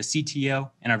CIO, the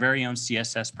CTO, and our very own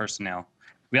CSS personnel.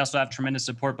 We also have tremendous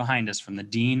support behind us from the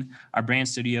Dean, our brand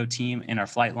studio team, and our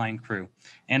flight line crew,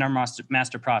 and our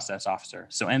master process officer.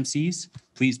 So MCs,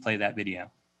 please play that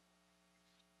video.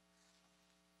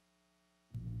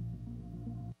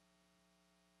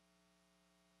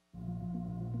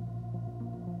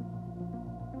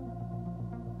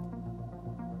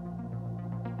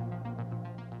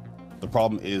 The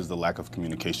problem is the lack of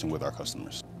communication with our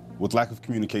customers. With lack of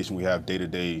communication, we have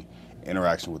day-to-day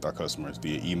interaction with our customers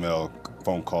via email,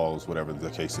 phone calls, whatever the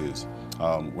case is.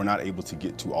 We're not able to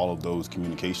get to all of those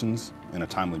communications in a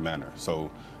timely manner.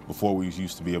 So before, we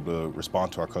used to be able to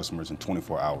respond to our customers in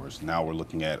 24 hours. Now we're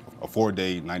looking at a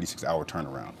 4-day, 96-hour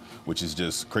turnaround, which is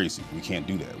just crazy. We can't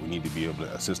do that. We need to be able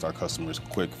to assist our customers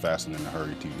quick, fast, and in a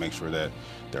hurry to make sure that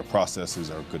their processes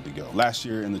are good to go. Last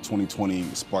year in the 2020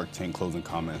 Spark Tank closing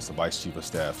comments, the Vice Chief of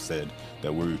Staff said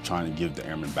that we're trying to give the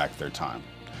airmen back their time.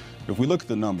 If we look at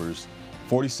the numbers,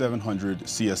 4,700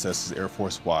 CSSs Air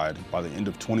Force wide. By the end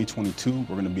of 2022,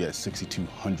 we're going to be at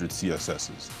 6,200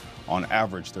 CSSs. On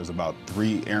average, there's about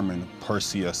 3 airmen per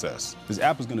CSS. This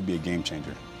app is going to be a game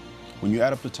changer. When you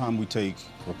add up the time we take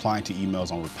replying to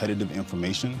emails on repetitive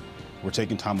information, we're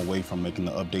taking time away from making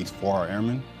the updates for our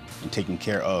airmen and taking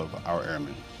care of our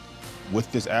airmen. With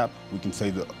this app, we can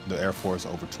save the Air Force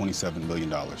over $27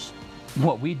 million.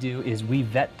 What we do is we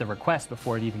vet the request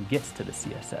before it even gets to the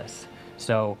CSS.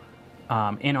 So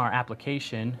in our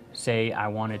application, say I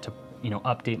wanted to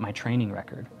update my training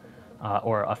record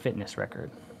or a fitness record.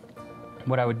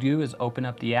 What I would do is open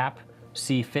up the app,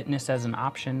 see fitness as an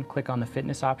option, click on the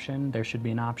fitness option. There should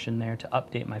be an option there to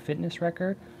update my fitness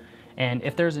record. And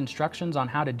if there's instructions on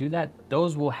how to do that,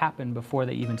 those will happen before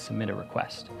they even submit a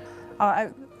request.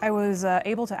 I was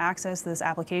able to access this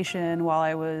application while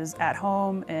I was at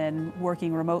home and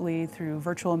working remotely through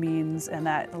virtual means, and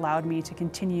that allowed me to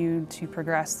continue to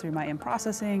progress through my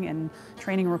in-processing and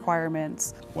training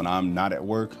requirements. When I'm not at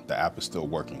work, the app is still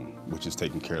working, which is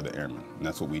taking care of the airmen, and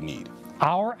that's what we need.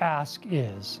 Our ask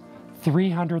is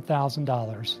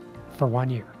 $300,000 for 1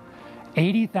 year.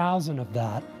 $80,000 of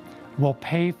that will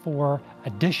pay for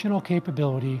additional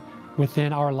capability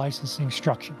within our licensing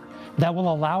structure that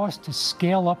will allow us to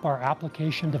scale up our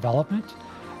application development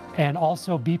and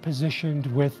also be positioned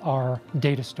with our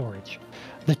data storage.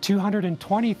 The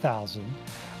 $220,000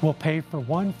 will pay for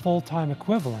 1 full-time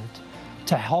equivalent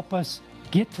to help us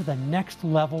get to the next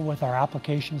level with our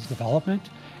applications development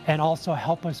and also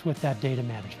help us with that data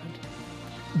management.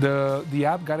 The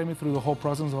app guided me through the whole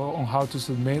process on how to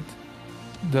submit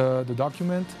the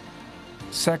document.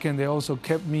 Second, they also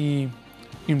kept me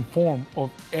informed of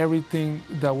everything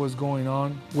that was going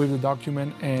on with the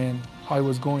document and how it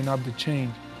was going up the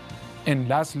chain. And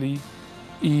lastly,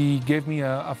 he gave me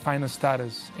a final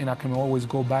status, and I can always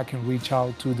go back and reach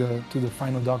out to the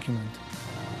final document.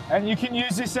 And you can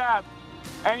use this app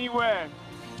anywhere,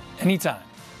 anytime,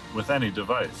 with any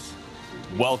device.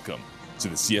 Welcome to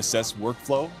the CSS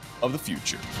workflow of the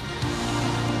future.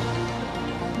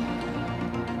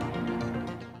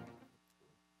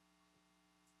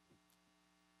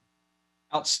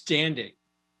 Outstanding.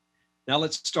 Now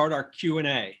let's start our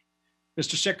Q&A.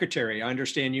 Mr. Secretary, I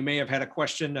understand you may have had a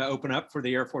question to open up for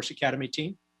the Air Force Academy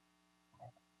team.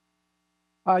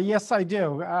 Yes, I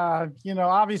do.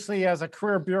 Obviously, as a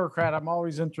career bureaucrat, I'm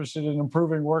always interested in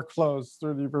improving workflows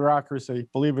through the bureaucracy,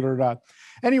 believe it or not.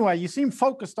 Anyway, you seem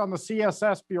focused on the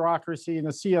CSS bureaucracy and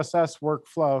the CSS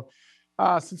workflow.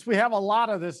 Since we have a lot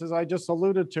of this, as I just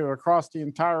alluded to, across the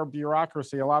entire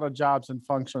bureaucracy, a lot of jobs and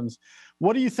functions,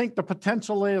 what do you think the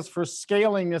potential is for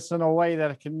scaling this in a way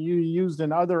that it can be used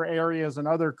in other areas and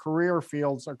other career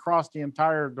fields across the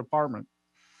entire department?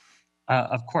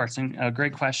 Of course, and a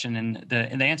great question. And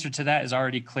the answer to that is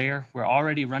already clear. We're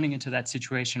already running into that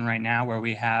situation right now where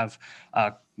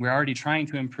we're already trying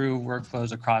to improve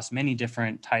workflows across many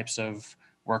different types of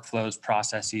workflows,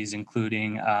 processes,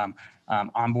 including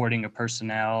onboarding of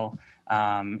personnel,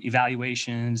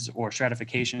 evaluations or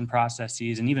stratification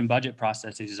processes, and even budget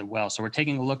processes as well. So we're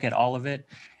taking a look at all of it.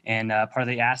 And part of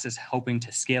the ask is hoping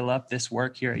to scale up this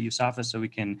work here at USAFA so we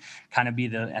can kind of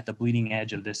be at the bleeding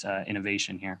edge of this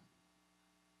innovation here.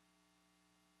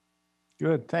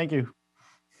 Good, thank you.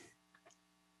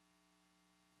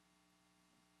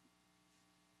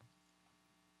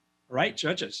 All right,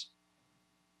 judges.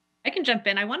 I can jump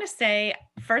in. I want to say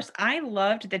first, I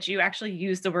loved that you actually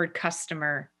used the word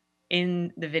customer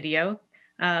in the video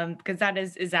because that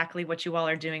is exactly what you all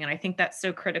are doing. And I think that's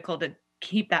so critical to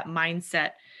keep that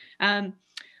mindset.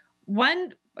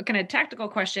 One kind of tactical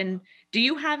question, do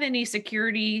you have any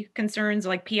security concerns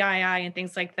like PII and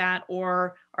things like that?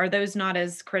 Or are those not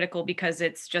as critical because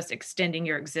it's just extending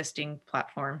your existing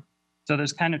platform? So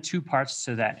there's kind of 2 parts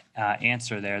to that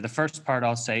answer there. The first part,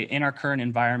 I'll say, in our current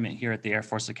environment here at the Air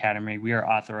Force Academy, we are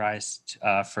authorized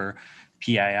for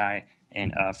PII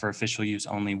and for official use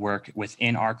only work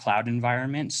within our cloud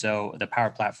environment. So the Power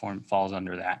Platform falls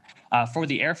under that. For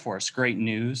the Air Force, great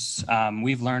news.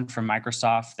 We've learned from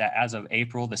Microsoft that as of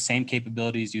April, the same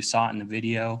capabilities you saw in the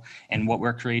video and what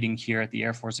we're creating here at the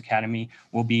Air Force Academy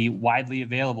will be widely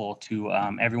available to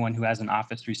everyone who has an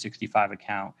Office 365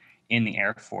 account in the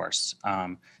Air Force.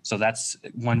 So that's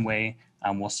one way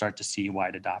we'll start to see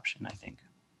wide adoption, I think.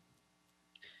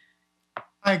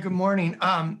 Hi, good morning.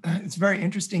 It's very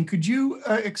interesting. Could you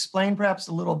explain perhaps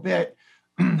a little bit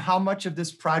how much of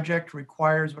this project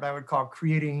requires what I would call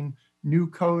creating new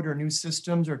code or new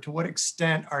systems, or to what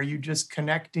extent are you just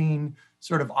connecting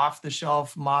sort of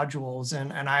off-the-shelf modules?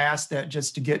 And I asked that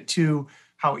just to get to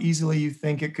how easily you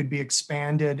think it could be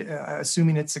expanded,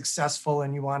 assuming it's successful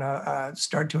and you want to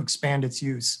start to expand its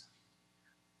use.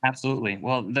 Absolutely.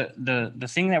 Well, the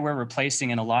thing that we're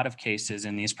replacing in a lot of cases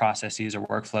in these processes or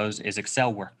workflows is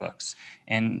Excel workbooks.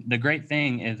 And the great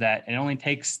thing is that it only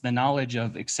takes the knowledge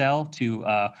of Excel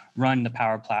to run the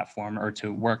Power Platform or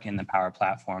to work in the Power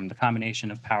Platform. The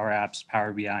combination of Power Apps,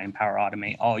 Power BI, and Power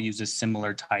Automate all uses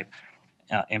similar type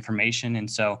information. And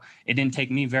so it didn't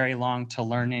take me very long to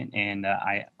learn it. And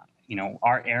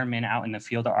our airmen out in the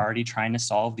field are already trying to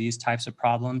solve these types of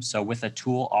problems. So with a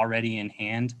tool already in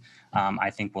hand, I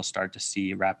think we'll start to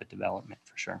see rapid development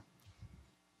for sure.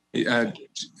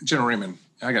 General Raymond,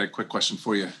 I got a quick question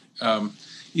for you.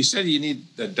 You said you need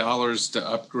the dollars to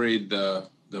upgrade the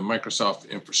Microsoft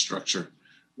infrastructure.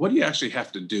 What do you actually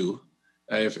have to do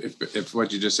if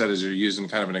what you just said is you're using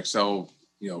kind of an Excel,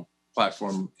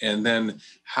 platform? And then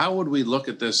how would we look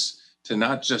at this to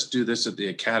not just do this at the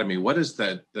academy? What does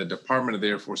the Department of the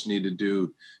Air Force need to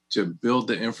do to build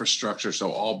the infrastructure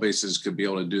so all bases could be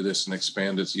able to do this and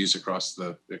expand its use across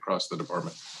the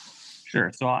department? Sure.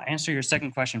 So I'll answer your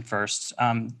second question first.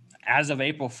 As of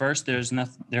April 1st,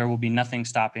 there will be nothing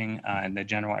stopping the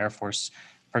General Air Force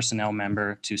personnel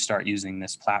member to start using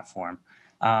this platform.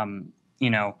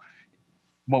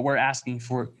 What we're asking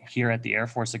for here at the Air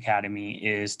Force Academy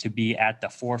is to be at the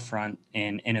forefront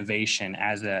in innovation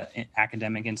as an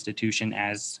academic institution,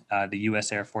 as the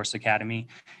U.S. Air Force Academy.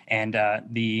 And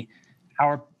the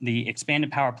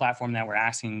expanded Power Platform that we're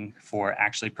asking for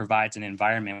actually provides an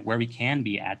environment where we can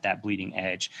be at that bleeding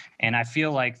edge. And I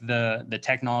feel like the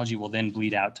technology will then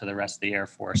bleed out to the rest of the Air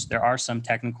Force. There are some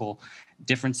technical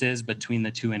differences between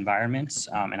the two environments,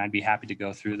 and I'd be happy to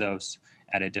go through those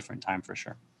at a different time for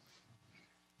sure.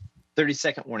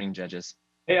 30-second warning, judges.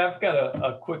 Hey, I've got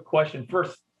a quick question.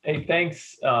 First, hey,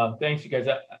 thanks you guys.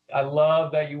 I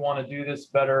love that you want to do this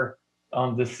better.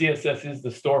 The CSS is the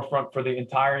storefront for the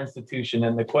entire institution,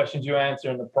 and the questions you answer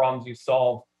and the problems you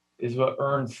solve is what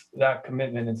earns that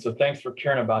commitment. And so thanks for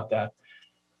caring about that.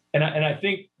 And I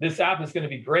think this app is going to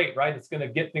be great, right? It's going to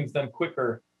get things done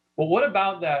quicker. But what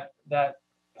about that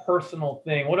personal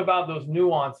thing? What about those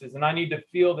nuances? And I need to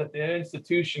feel that the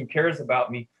institution cares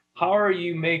about me. How are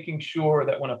you making sure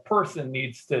that when a person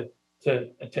needs to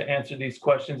answer these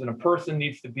questions and a person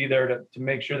needs to be there to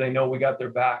make sure they know we got their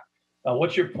back?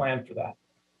 What's your plan for that?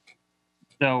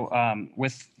 So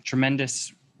with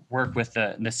tremendous work with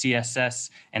the CSS,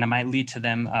 and I might lead to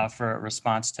them for a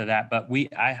response to that, but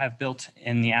I have built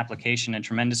in the application a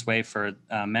tremendous way for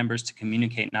members to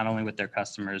communicate not only with their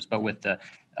customers, but with the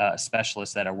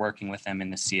specialists that are working with them in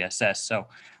the CSS. So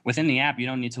within the app, you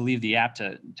don't need to leave the app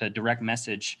to direct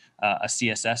message a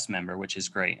CSS member, which is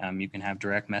great. You can have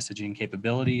direct messaging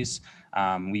capabilities.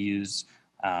 We use,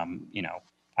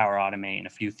 Power Automate and a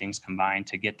few things combined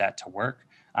to get that to work.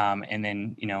 And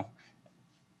then,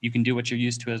 you can do what you're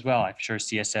used to as well. I'm sure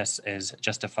CSS is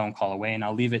just a phone call away, and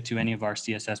I'll leave it to any of our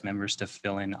CSS members to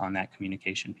fill in on that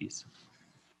communication piece.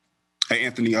 Hey,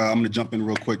 Anthony, I'm going to jump in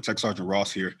real quick. Tech Sergeant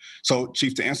Ross here. So,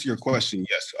 Chief, to answer your question,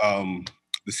 yes,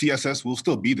 the CSS will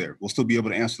still be there. We'll still be able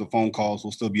to answer the phone calls.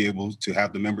 We'll still be able to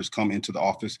have the members come into the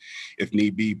office if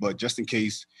need be. But just in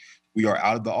case we are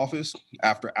out of the office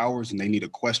after hours and they need a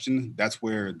question, that's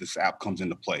where this app comes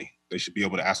into play. They should be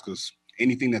able to ask us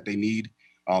anything that they need.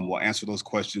 We'll answer those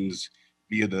questions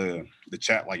via the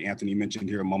chat, like Anthony mentioned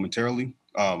here momentarily,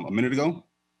 a minute ago.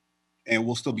 And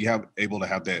we'll still be able to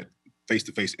have that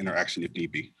face-to-face interaction if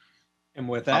need be. And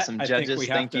with that, awesome, I judges, think we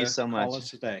have thank to you so much. call it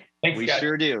today. Thanks, we guys.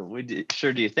 sure do.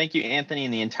 Sure do. Thank you, Anthony,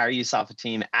 and the entire USAFA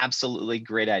team. Absolutely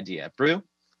great idea. Brew?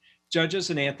 Judges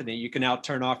and Anthony, you can now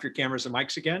turn off your cameras and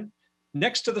mics again.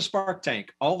 Next to the Spark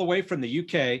Tank, all the way from the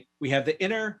UK, we have the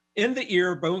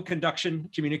in-the-ear bone conduction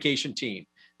communication team.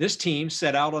 This team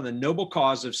set out on the noble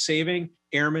cause of saving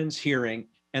airmen's hearing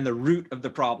and the root of the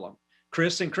problem.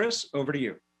 Chris, over to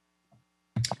you.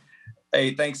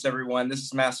 Hey, thanks everyone. This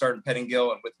is Master Sergeant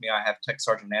Pettingill, and with me I have Tech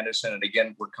Sergeant Anderson. And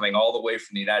again, we're coming all the way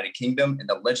from the United Kingdom in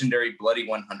the legendary Bloody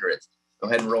 100th. Go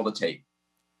ahead and roll the tape.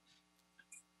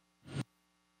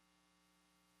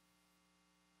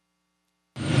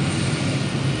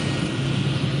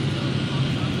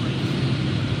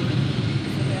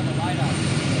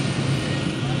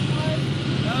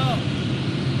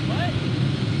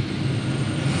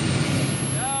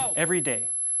 Every day,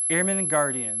 airmen and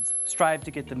guardians strive to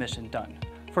get the mission done.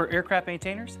 For aircraft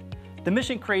maintainers, the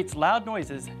mission creates loud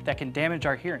noises that can damage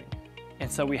our hearing,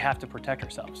 and so we have to protect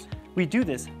ourselves. We do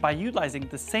this by utilizing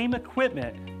the same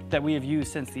equipment that we have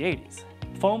used since the 80s,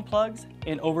 foam plugs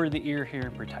and over-the-ear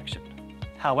hearing protection.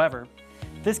 However,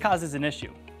 this causes an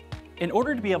issue. In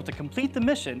order to be able to complete the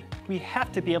mission, we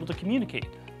have to be able to communicate,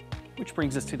 which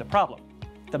brings us to the problem,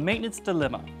 the maintenance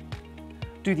dilemma.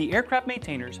 Do the aircraft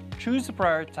maintainers choose to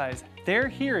prioritize their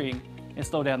hearing and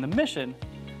slow down the mission,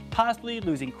 possibly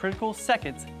losing critical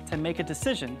seconds to make a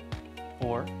decision?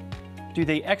 Or do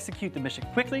they execute the mission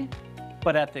quickly,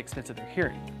 but at the expense of their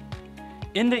hearing?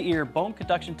 In-the-ear bone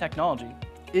conduction technology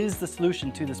is the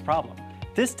solution to this problem.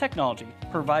 This technology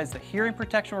provides the hearing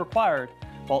protection required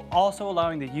while also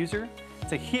allowing the user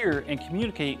to hear and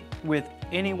communicate with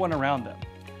anyone around them.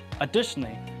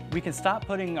 Additionally, we can stop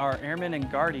putting our airmen and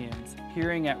guardians'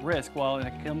 hearing at risk while in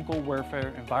a chemical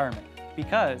warfare environment,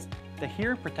 because the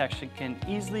hearing protection can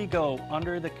easily go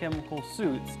under the chemical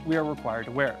suits we are required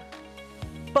to wear.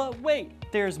 But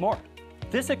wait, there's more.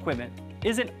 This equipment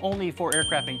isn't only for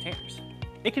aircraft maintainers.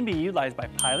 It can be utilized by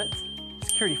pilots,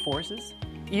 security forces,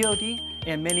 EOD,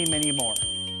 and many, many more.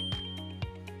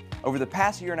 Over the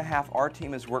past year and a half, our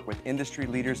team has worked with industry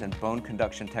leaders in bone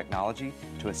conduction technology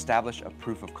to establish a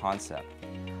proof of concept.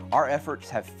 Our efforts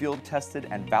have field tested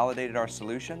and validated our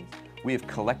solution. We have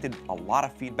collected a lot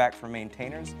of feedback from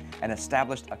maintainers and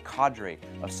established a cadre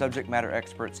of subject matter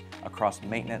experts across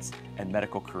maintenance and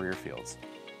medical career fields.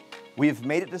 We have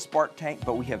made it to Spark Tank,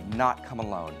 but we have not come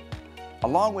alone.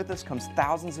 Along with us comes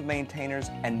thousands of maintainers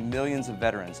and millions of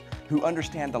veterans who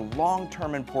understand the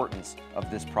long-term importance of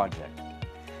this project.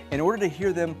 In order to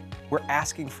hear them, we're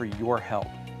asking for your help.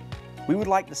 We would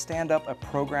like to stand up a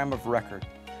program of record.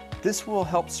 This will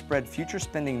help spread future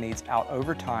spending needs out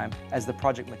over time as the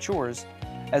project matures,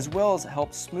 as well as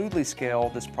help smoothly scale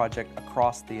this project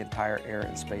across the entire Air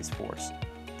and Space Force.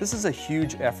 This is a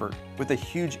huge effort with a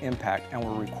huge impact and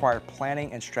will require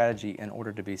planning and strategy in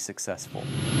order to be successful.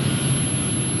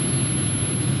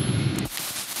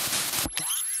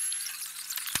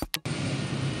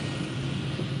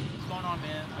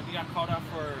 Called out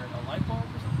for a light bulb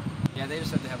or something? Yeah, they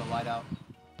just said they have a light out.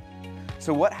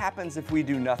 So what happens if we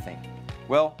do nothing?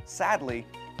 Well, sadly,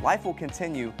 life will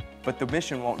continue, but the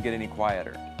mission won't get any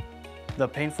quieter. The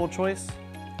painful choice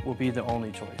will be the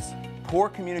only choice. Poor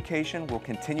communication will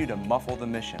continue to muffle the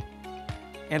mission.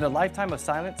 And a lifetime of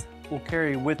silence will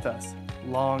carry with us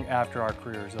long after our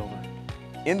career is over.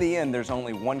 In the end, there's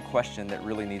only one question that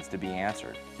really needs to be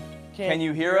answered. Can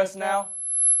you hear us now?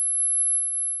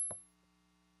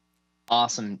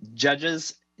 Awesome.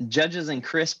 Judges and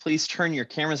Chris, please turn your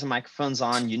cameras and microphones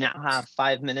on. You now have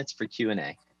 5 minutes for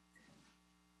Q&A.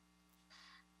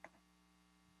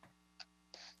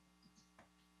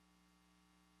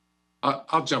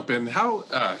 I'll jump in.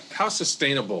 How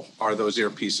sustainable are those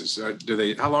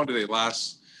earpieces? How long do they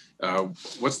last?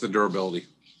 What's the durability?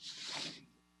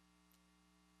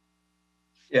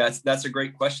 Yeah, that's a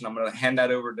great question. I'm going to hand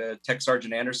that over to Tech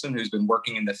Sergeant Anderson, who's been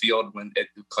working in the field when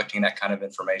collecting that kind of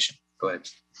information. Go ahead.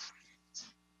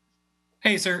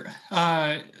 Hey, sir.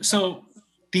 So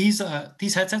these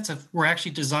headsets were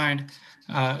actually designed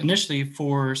initially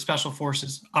for Special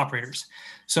Forces operators.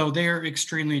 So they are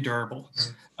extremely durable.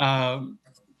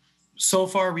 So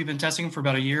far, we've been testing for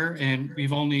about a year, and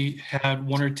we've only had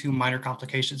 1 or 2 minor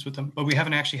complications with them, but we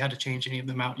haven't actually had to change any of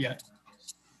them out yet.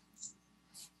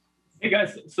 Hey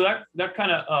guys, so that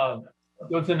kind of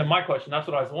goes into my question. That's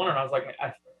what I was wondering. I was like,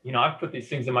 I've put these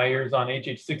things in my ears on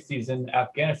HH-60s in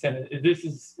Afghanistan. This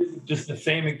is just the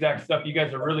same exact stuff. You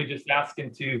guys are really just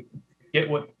asking to get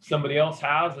what somebody else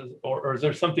has, or is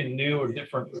there something new or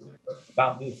different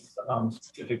about this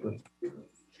specifically?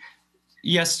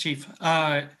 Yes, Chief.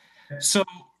 So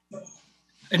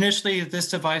initially, this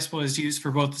device was used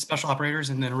for both the special operators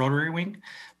and then rotary wing,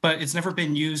 but it's never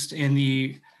been used in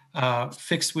the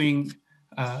fixed wing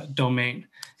domain,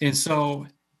 and so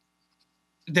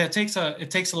that takes a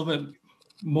little bit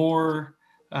more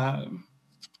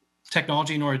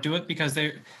technology in order to do it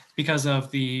because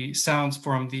of the sounds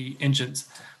from the engines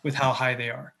with how high they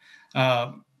are.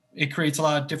 It creates a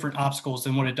lot of different obstacles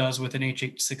than what it does with an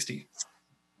HH-60.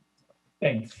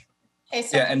 Thanks. Hey,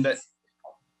 so Yeah, and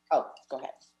oh, go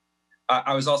ahead.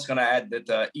 I was also going to add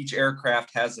that each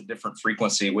aircraft has a different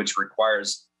frequency, which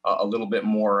requires a little bit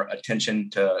more attention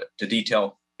to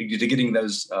detail to getting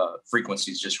those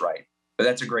frequencies just right. But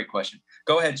that's a great question.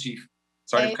 Go ahead, Chief.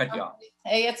 Sorry to cut you off.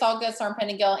 Hey, it's all good, Sergeant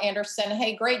Pettingill Anderson.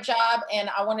 Hey, great job. And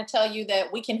I want to tell you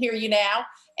that we can hear you now,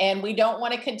 and we don't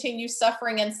want to continue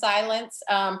suffering in silence.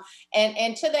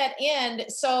 And to that end,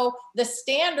 so the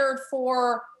standard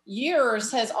for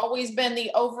years has always been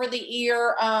the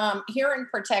over-the-ear hearing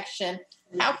protection.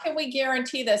 How can we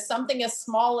guarantee that something as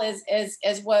small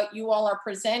as what you all are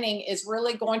presenting is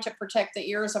really going to protect the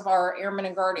ears of our airmen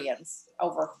and guardians?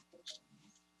 Over.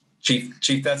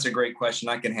 Chief, that's a great question.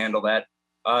 I can handle that.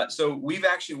 So we've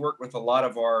actually worked with a lot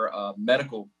of our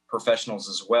medical professionals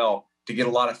as well to get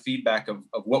a lot of feedback of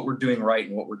what we're doing right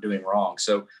and what we're doing wrong.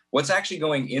 So what's actually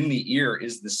going in the ear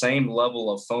is the same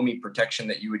level of foamy protection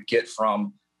that you would get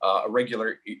from a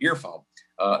regular earphone.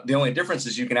 The only difference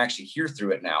is you can actually hear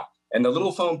through it now. And the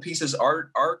little foam pieces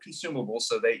are consumable,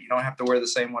 so you don't have to wear the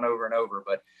same one over and over.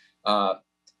 But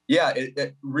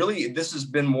it really, this has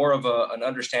been more of an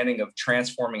understanding of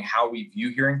transforming how we view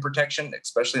hearing protection,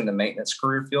 especially in the maintenance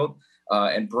career field,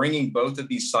 and bringing both of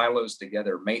these silos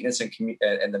together, maintenance and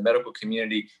the medical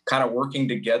community kind of working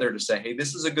together to say, hey,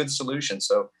 this is a good solution.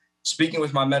 So speaking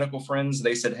with my medical friends,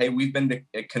 they said, hey, we've been to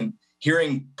a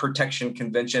hearing protection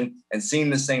convention and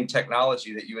seeing the same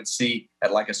technology that you would see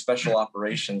at like a special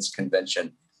operations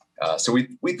convention. So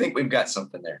we think we've got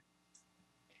something there.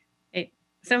 Hey,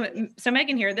 so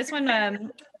Megan here, this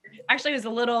one actually was a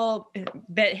little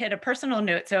bit hit a personal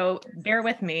note. So bear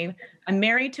with me. I'm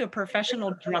married to a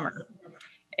professional drummer,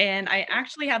 and I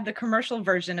actually have the commercial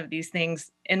version of these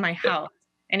things in my house,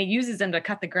 and he uses them to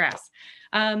cut the grass.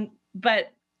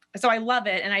 So I love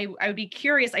it. And I would be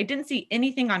curious, I didn't see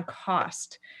anything on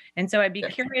cost. And so I'd be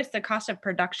curious the cost of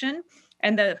production.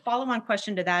 And the follow-on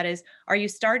question to that is, are you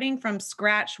starting from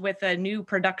scratch with a new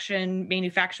production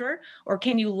manufacturer, or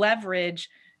can you leverage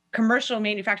commercial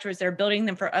manufacturers that are building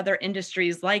them for other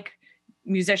industries like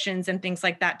musicians and things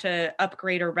like that to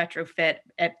upgrade or retrofit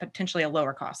at potentially a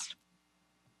lower cost?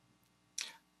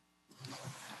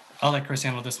 I'll let Chris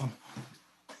handle this one.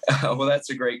 Well, that's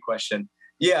a great question.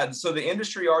 Yeah, so the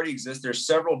industry already exists. There's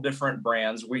several different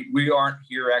brands. We aren't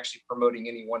here actually promoting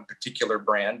any one particular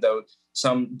brand, though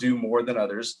some do more than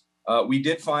others. We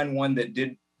did find one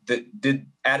that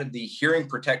added the hearing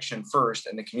protection first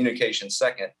and the communication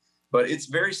second, but it's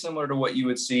very similar to what you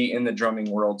would see in the drumming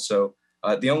world. So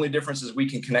the only difference is we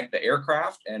can connect the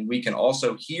aircraft and we can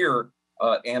also hear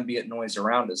ambient noise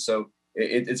around us. So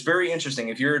it's very interesting.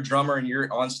 If you're a drummer and you're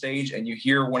on stage and you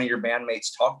hear one of your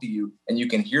bandmates talk to you and you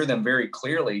can hear them very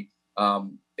clearly,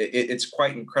 it's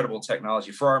quite incredible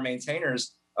technology. For our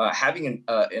maintainers, having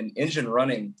an engine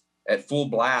running at full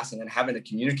blast and then having to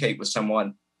communicate with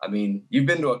someone. I mean, you've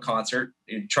been to a concert,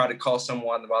 you try to call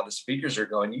someone while the speakers are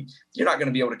going, you're not going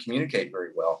to be able to communicate very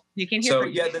well. You can hear. So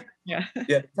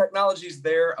the technology's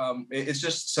there. It's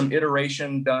just some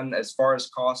iteration done as far as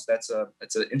cost. It's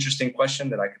an interesting question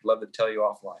that I could love to tell you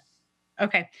offline.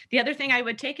 Okay. The other thing I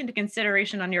would take into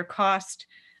consideration on your cost,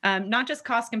 not just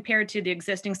cost compared to the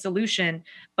existing solution,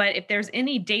 but if there's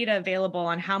any data available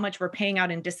on how much we're paying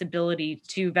out in disability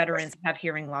to veterans who have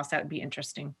hearing loss, that would be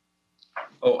interesting.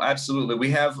 Oh, absolutely.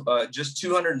 We have just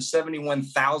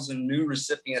 271,000 new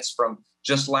recipients from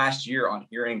just last year on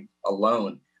hearing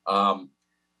alone.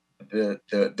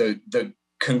 The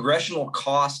congressional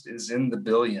cost is in the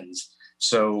billions.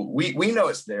 So we know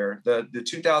it's there. The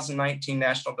 2019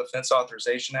 National Defense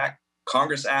Authorization Act,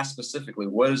 Congress asked specifically,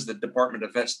 what is the Department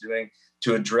of Defense doing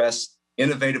to address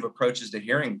innovative approaches to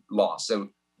hearing loss? So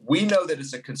we know that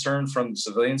it's a concern from the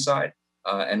civilian side,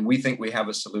 and we think we have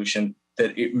a solution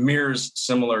that it mirrors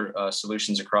similar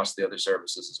solutions across the other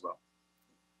services as well.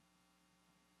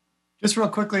 Just real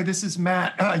quickly, this is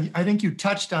Matt. I think you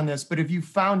touched on this, but have you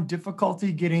found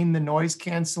difficulty getting the noise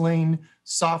canceling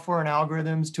software and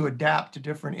algorithms to adapt to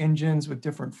different engines with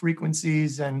different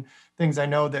frequencies and things? I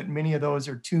know that many of those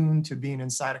are tuned to being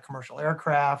inside a commercial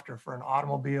aircraft or for an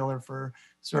automobile or for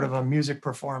sort of a music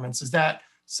performance. Is that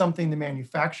something the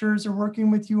manufacturers are working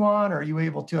with you on? Or are you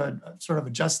able to sort of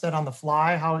adjust that on the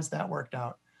fly? How has that worked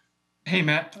out? Hey,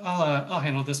 Matt, I'll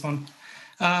handle this one.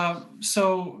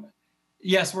 So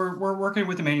yes, we're working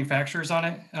with the manufacturers on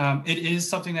it. It is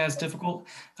something that is difficult.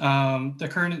 The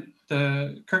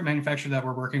current manufacturer that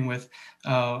we're working with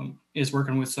is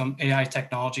working with some AI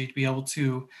technology to be able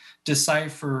to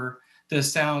decipher the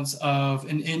sounds of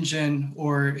an engine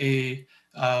or a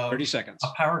 30 seconds.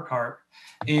 A power cart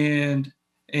and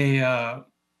in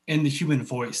the human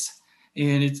voice.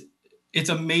 And it's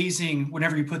amazing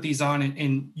whenever you put these on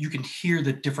and you can hear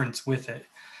the difference with it.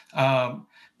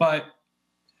 But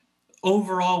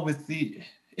overall, with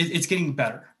it's getting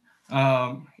better,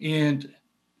 and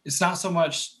it's not so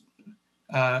much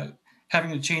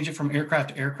having to change it from aircraft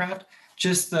to aircraft.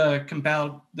 Just the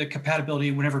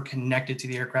compatibility whenever connected to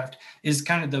the aircraft is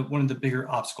kind of one of the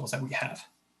bigger obstacles that we have.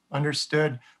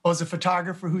 Understood. Well, as a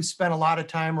photographer who spent a lot of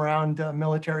time around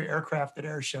military aircraft at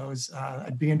air shows,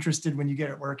 I'd be interested when you get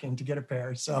it working to get a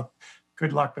pair. So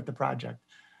good luck with the project.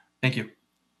 Thank you.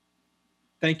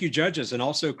 Thank you, judges, and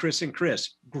also Chris and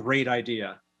Chris. Great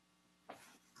idea.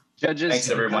 Judges, thanks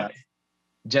everyone.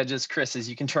 Judges, Chris, as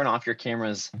you can turn off your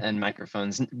cameras and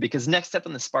microphones, because next up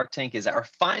in the Spark Tank is our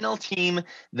final team,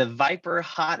 the Viper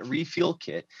Hot Refuel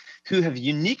Kit, who have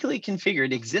uniquely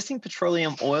configured existing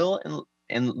petroleum oil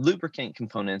and lubricant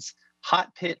components,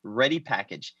 hot pit ready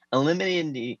package, eliminating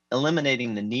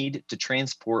the need to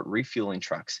transport refueling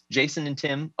trucks. Jason and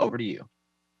Tim, over to you.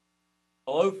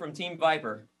 Hello from Team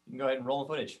Viper. You can go ahead and roll the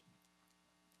footage.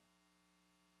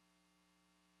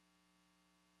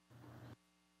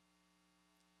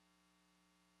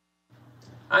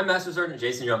 I'm Master Sergeant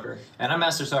Jason Junker. And I'm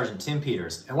Master Sergeant Tim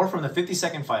Peters, and we're from the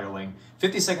 52nd Fighter Wing,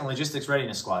 52nd Logistics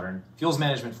Readiness Squadron, Fuels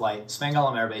Management Flight,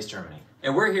 Spangalm Air Base, Germany.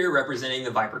 And we're here representing the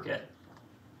Viper Kit.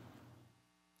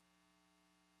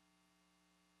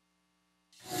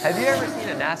 Have you ever seen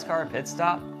a NASCAR pit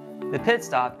stop? The pit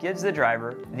stop gives the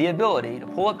driver the ability to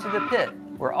pull up to the pit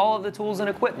where all of the tools and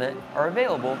equipment are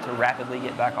available to rapidly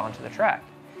get back onto the track.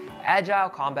 Agile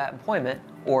Combat Employment,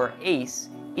 or ACE,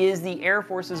 is the Air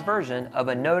Force's version of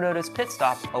a no-notice pit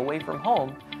stop away from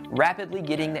home, rapidly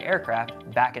getting the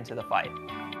aircraft back into the fight.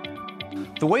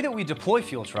 The way that we deploy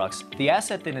fuel trucks, the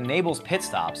asset that enables pit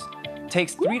stops,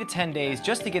 takes 3 to 10 days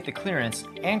just to get the clearance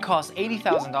and costs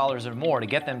 $80,000 or more to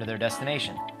get them to their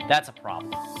destination. That's a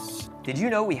problem. Did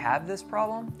you know we have this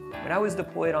problem? When I was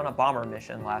deployed on a bomber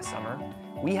mission last summer,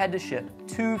 we had to ship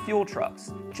 2 fuel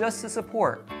trucks just to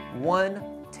support one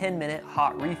 10-minute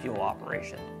hot refuel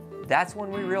operation. That's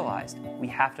when we realized we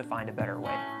have to find a better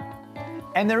way.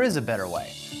 And there is a better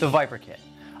way, the Viper Kit,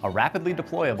 a rapidly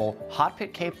deployable, hot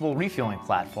pit capable refueling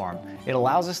platform. It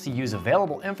allows us to use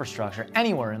available infrastructure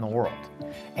anywhere in the world.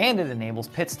 And it enables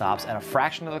pit stops at a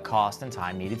fraction of the cost and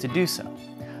time needed to do so.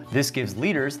 This gives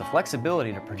leaders the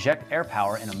flexibility to project air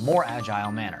power in a more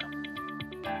agile manner.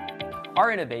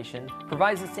 Our innovation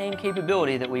provides the same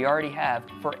capability that we already have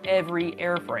for every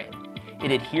airframe. It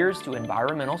adheres to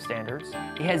environmental standards,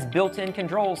 it has built-in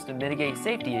controls to mitigate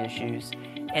safety issues,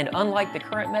 and unlike the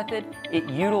current method, it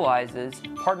utilizes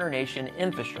partner nation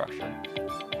infrastructure.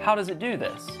 How does it do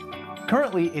this?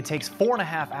 Currently, it takes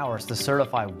 4.5 hours to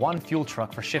certify one fuel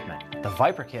truck for shipment. The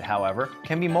Viper Kit, however,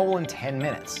 can be mobile in 10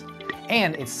 minutes.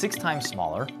 And it's 6 times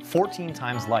smaller, 14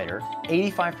 times lighter,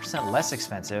 85% less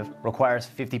expensive, requires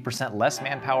 50% less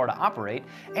manpower to operate,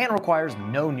 and requires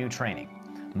no new training.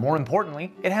 More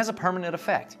importantly, it has a permanent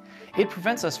effect. It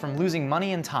prevents us from losing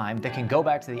money and time that can go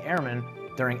back to the airmen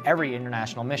during every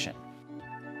international mission.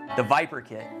 The Viper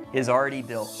Kit is already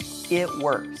built. It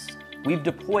works. We've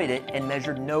deployed it and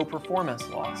measured no performance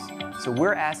loss. So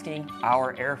we're asking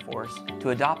our Air Force to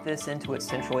adopt this into its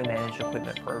centrally managed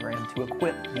equipment program to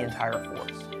equip the entire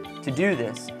force. To do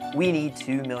this, we need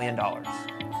 $2 million.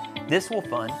 This will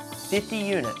fund 50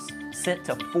 units sent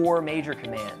to 4 major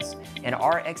commands, and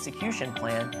our execution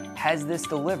plan has this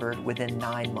delivered within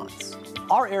 9 months.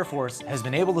 Our Air Force has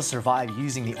been able to survive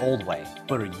using the old way,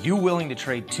 but are you willing to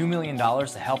trade $2 million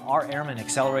to help our airmen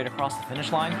accelerate across the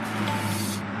finish line?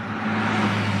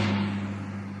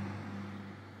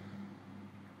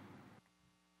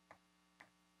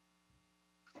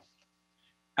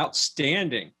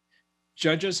 Outstanding.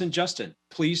 Judges and Justin,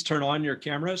 please turn on your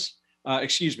cameras.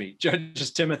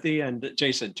 Judges Timothy and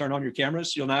Jason, turn on your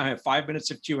cameras. You'll now have 5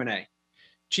 minutes of Q&A.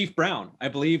 Chief Brown, I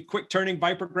believe quick turning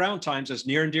Viper ground times is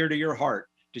near and dear to your heart.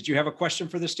 Did you have a question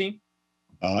for this team?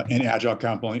 And agile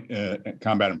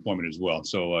combat employment as well.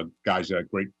 So guys,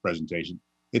 great presentation.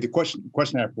 Hey, the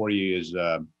question I have for you is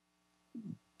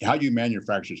how do you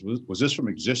manufacture this? Was this from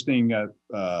existing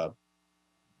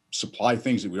supply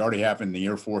things that we already have in the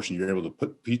Air Force and you're able to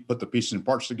put the pieces and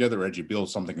parts together, or did you build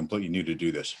something completely new to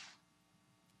do this?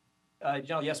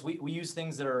 Yes, we use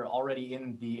things that are already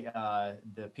in the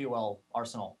POL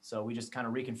arsenal. So we just kind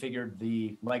of reconfigured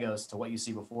the Legos to what you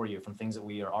see before you from things that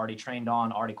we are already trained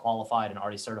on, already qualified, and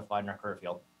already certified in our career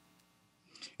field.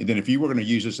 And then if you were going to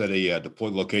use this at a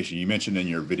deployed location, you mentioned in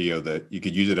your video that you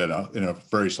could use it in a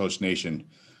various host nation.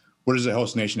 What does the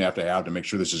host nation have to make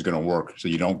sure this is going to work so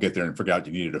you don't get there and figure out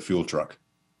you needed a fuel truck?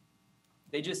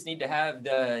 They just need to have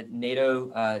the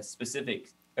NATO specific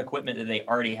equipment that they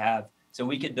already have. So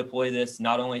we could deploy this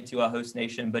not only to a host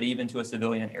nation, but even to a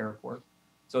civilian airport.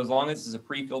 So as long as it's a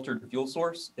pre-filtered fuel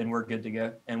source, then we're good to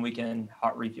go and we can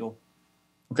hot refuel.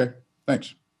 Okay,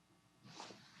 thanks.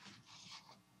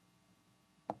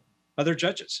 Other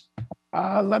judges?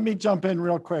 Let me jump in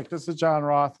real quick. This is John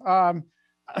Roth.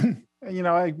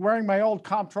 Wearing my old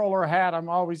comptroller hat, I'm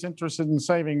always interested in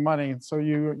saving money. So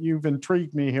you've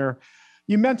intrigued me here.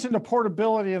 You mentioned the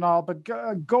portability and all, but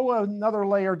go another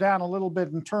layer down a little bit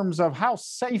in terms of how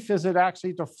safe is it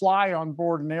actually to fly on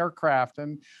board an aircraft?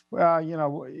 And,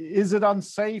 is it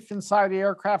unsafe inside the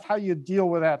aircraft? How do you deal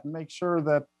with that and make sure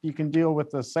that you can deal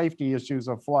with the safety issues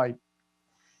of flight?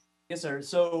 Yes, sir.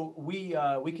 So we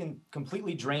can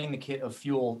completely drain the kit of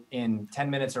fuel in 10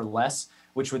 minutes or less,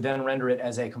 which would then render it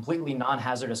as a completely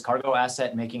non-hazardous cargo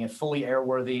asset, making it fully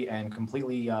airworthy and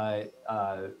completely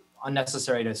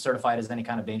unnecessary to certify it as any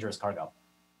kind of dangerous cargo.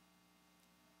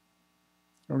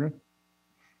 Okay.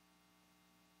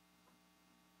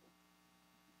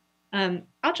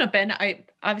 I'll jump in.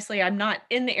 I'm not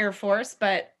in the Air Force,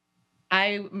 but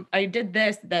I did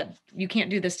this that you can't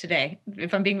do this today.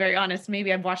 If I'm being very honest,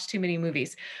 maybe I've watched too many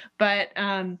movies. But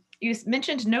you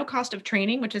mentioned no cost of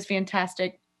training, which is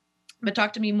fantastic. But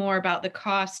talk to me more about the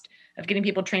cost of getting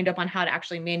people trained up on how to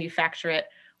actually manufacture it,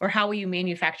 or how will you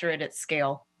manufacture it at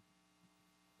scale?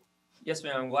 Yes,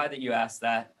 ma'am. I'm glad that you asked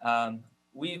that.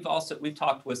 We've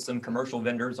talked with some commercial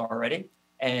vendors already,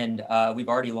 and we've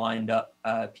already lined up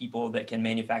people that can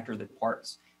manufacture the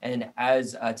parts. And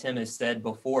as Tim has said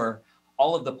before,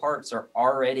 all of the parts are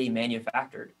already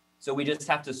manufactured. So we just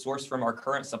have to source from our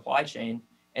current supply chain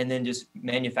and then just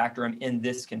manufacture them in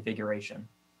this configuration.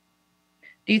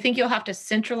 Do you think you'll have to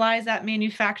centralize that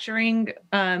manufacturing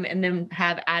and then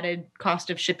have added cost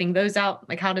of shipping those out?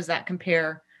 Like, how does that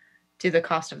compare to the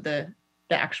cost of the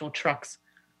actual trucks?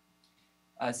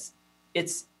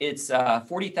 It's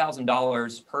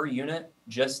 $40,000 per unit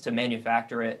just to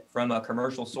manufacture it from a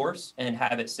commercial source and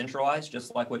have it centralized,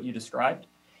 just like what you described.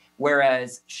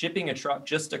 Whereas shipping a truck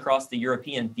just across the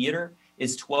European theater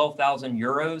is 12,000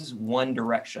 euros one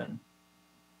direction.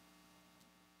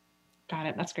 Got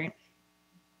it. That's great.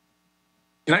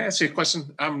 Can I ask you a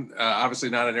question? I'm obviously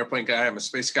not an airplane guy. I'm a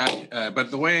space guy.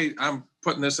 But the way I'm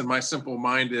putting this in my simple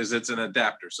mind is it's an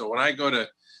adapter. So when I go to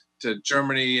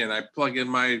Germany and I plug in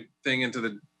my thing into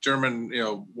the German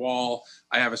wall,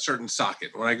 I have a certain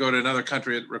socket. When I go to another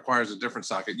country, it requires a different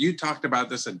socket. You talked about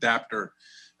this adapter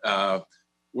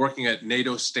working at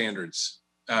NATO standards.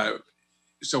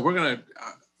 So the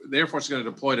Air Force is going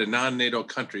to deploy to non-NATO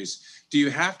countries. Do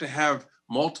you have to have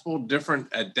multiple different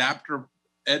adapter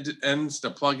ends to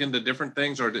plug into different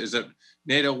things, or is it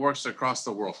NATO works across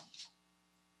the world?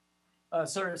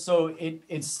 So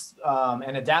it's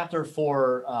an adapter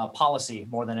for policy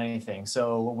more than anything.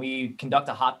 So when we conduct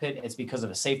a hot pit, it's because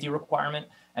of a safety requirement,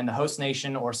 and the host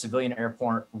nation or civilian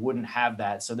airport wouldn't have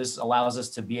that. So this allows us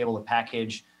to be able to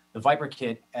package the Viper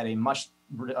kit at a much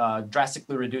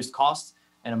drastically reduced cost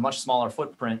and a much smaller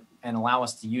footprint, and allow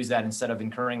us to use that instead of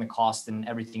incurring the cost and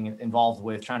everything involved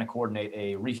with trying to coordinate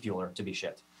a refueler to be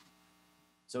shipped.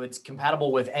 So it's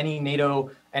compatible with any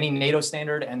NATO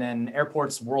standard, and then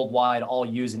airports worldwide all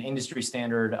use an industry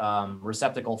standard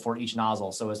receptacle for each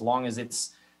nozzle. So as long as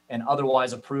it's an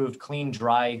otherwise approved clean,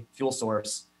 dry fuel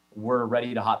source, we're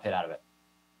ready to hot pit out of it.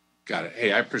 Got it.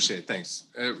 Hey, I appreciate it. Thanks.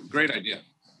 Great idea.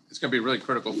 It's going to be really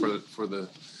critical for the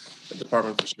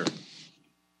department for sure.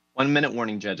 1 minute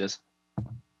warning, judges.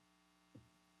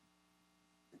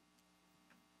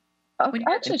 I'll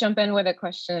actually jump in with a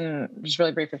question just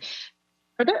really briefly.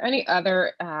 Are there any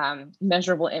other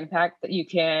measurable impact that you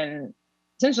can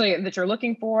essentially that you're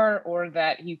looking for, or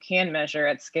that you can measure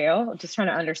at scale? Just trying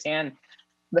to understand,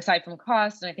 aside from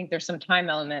cost, and I think there's some time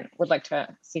element. Would like to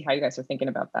see how you guys are thinking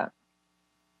about that.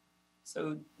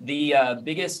 So the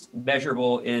biggest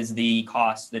measurable is the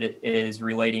cost that it is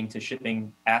relating to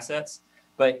shipping assets,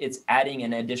 but it's adding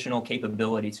an additional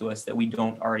capability to us that we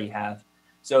don't already have.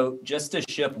 So just to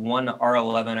ship one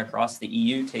R11 across the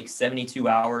EU takes 72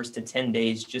 hours to 10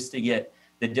 days just to get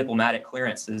the diplomatic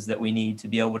clearances that we need to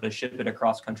be able to ship it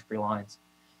across country lines.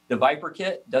 The Viper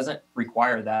kit doesn't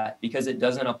require that because it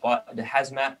doesn't apply. The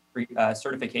hazmat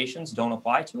certifications don't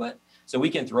apply to it. So we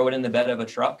can throw it in the bed of a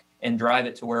truck and drive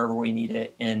it to wherever we need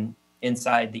it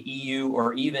inside the EU,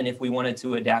 or even if we wanted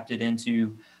to adapt it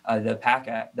into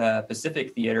the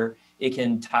Pacific theater, it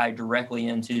can tie directly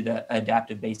into the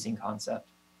adaptive basing concept.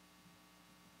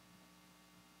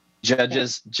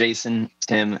 Judges, Jason,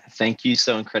 Tim, thank you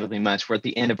so incredibly much. We're at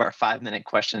the end of our 5-minute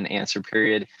question and answer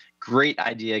period. Great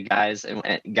idea, guys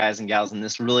and gals, and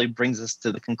this really brings us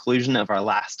to the conclusion of our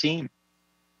last team.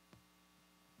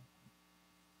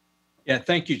 Yeah,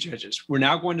 thank you, judges. We're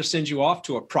now going to send you off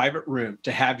to a private room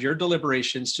to have your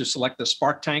deliberations to select the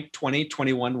Spark Tank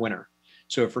 2021 winner.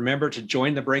 So remember to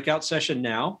join the breakout session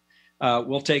now.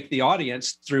 We'll take the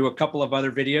audience through a couple of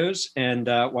other videos and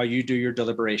while you do your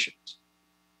deliberations.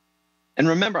 And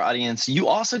remember, audience, you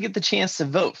also get the chance to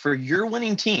vote for your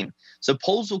winning team. So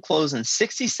polls will close in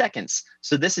 60 seconds.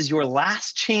 So this is your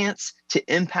last chance to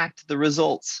impact the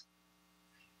results.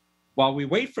 While we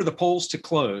wait for the polls to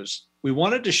close, we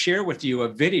wanted to share with you a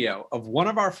video of one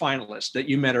of our finalists that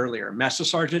you met earlier, Master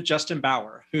Sergeant Justin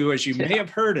Bauer, who, as you may have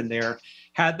heard in there,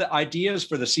 had the ideas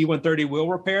for the C-130 wheel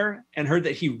repair and heard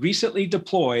that he recently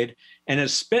deployed and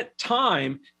has spent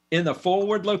time in the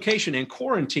forward location in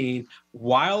quarantine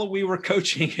while we were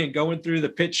coaching and going through the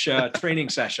pitch training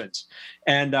sessions.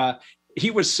 And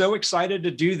he was so excited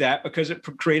to do that because it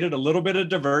created a little bit of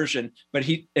diversion, but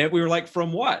we were like,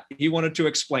 from what? He wanted to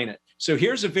explain it. So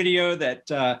here's a video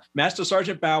that Master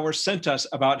Sergeant Bauer sent us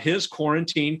about his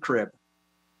quarantine crib.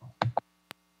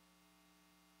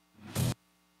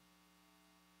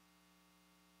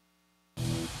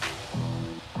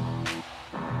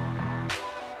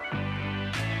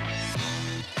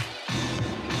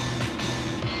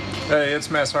 it's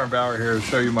Matt Bauer here to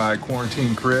show you my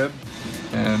quarantine crib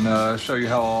and show you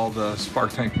how all the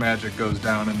Spark Tank magic goes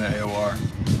down in the AOR.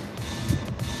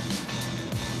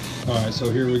 All right, so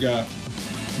here we got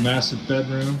massive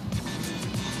bedroom.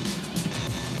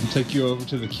 I'll take you over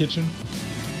to the kitchen,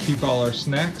 keep all our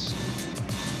snacks.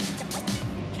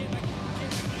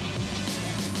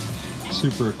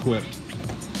 Super equipped.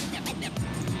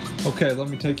 Okay, let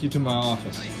me take you to my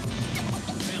office.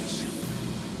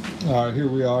 All right, here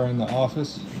we are in the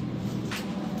office.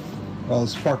 All the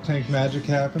Spark Tank magic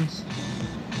happens.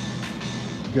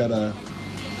 Got a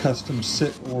custom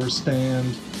sit or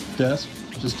stand desk,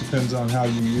 just depends on how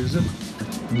you use it.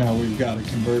 Now we've got it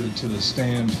converted to the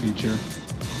stand feature.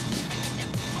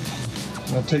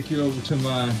 I'll take you over to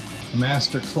my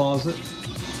master closet.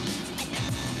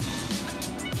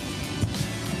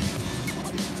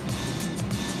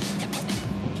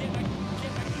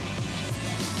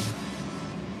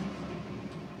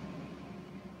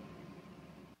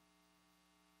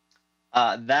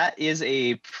 That is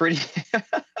a pretty,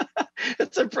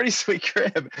 it's a pretty sweet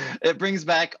crib. It brings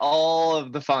back all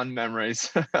of the fond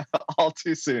memories all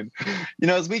too soon. You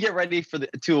know, as we get ready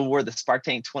to award the Spark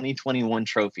Tank 2021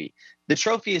 trophy, the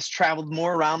trophy has traveled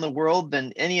more around the world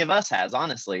than any of us has,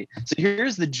 honestly. So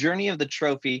here's the journey of the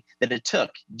trophy that it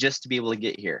took just to be able to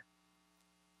get here.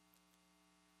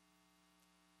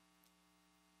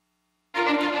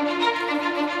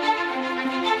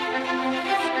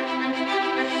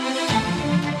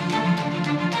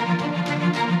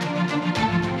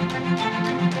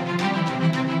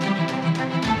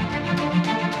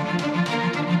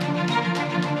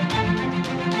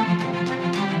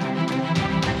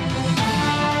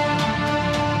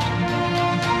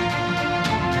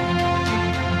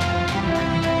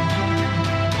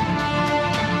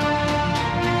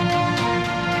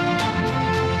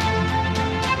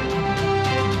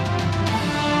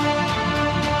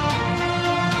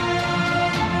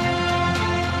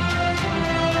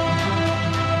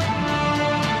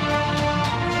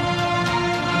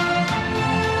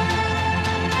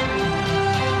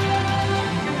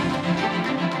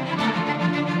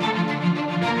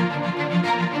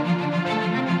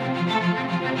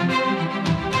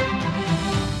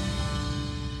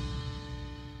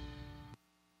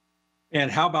 And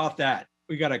how about that?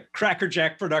 We got a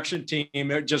crackerjack production team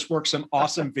that just worked some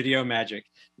awesome video magic.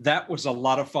 That was a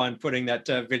lot of fun putting that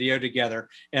video together.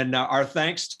 And our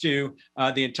thanks to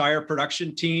the entire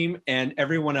production team and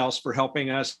everyone else for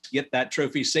helping us get that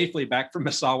trophy safely back from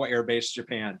Misawa Air Base,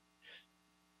 Japan.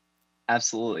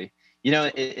 Absolutely. You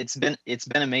know, it's been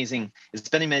amazing. It's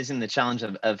been amazing, the challenge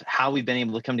of how we've been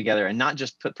able to come together and not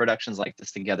just put productions like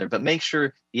this together, but make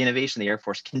sure the innovation of the Air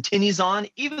Force continues on,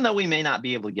 even though we may not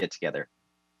be able to get together.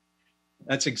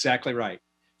 That's exactly right.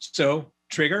 So,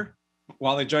 Trigger,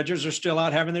 while the judges are still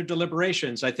out having their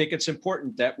deliberations, I think it's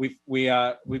important that we've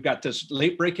got this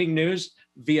late breaking news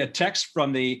via text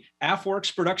from the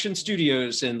AFWorks production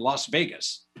studios in Las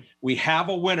Vegas. We have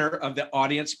a winner of the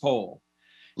audience poll.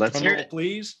 Let's hear it,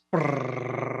 please.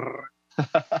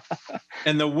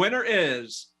 And the winner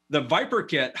is the Viper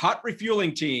Kit Hot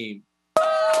Refueling Team.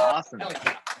 Awesome.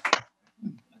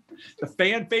 The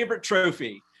fan favorite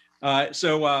trophy.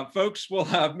 So folks,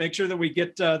 we'll make sure that we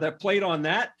get that plate on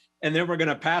that, and then we're going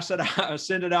to pass it out,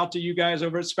 send it out to you guys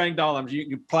over at Spangdahlem. You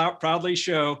can proudly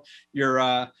show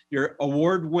your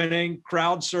award-winning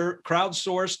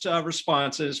crowdsourced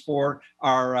responses for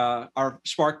our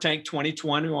Spark Tank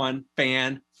 2021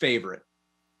 fan favorite.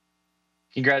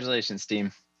 Congratulations,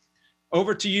 team.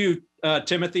 Over to you,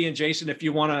 Timothy and Jason, if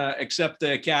you want to accept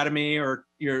the Academy or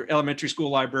your elementary school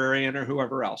librarian or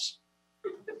whoever else.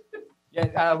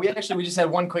 Yeah, we just had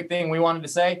one quick thing we wanted to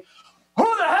say.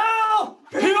 Who the hell?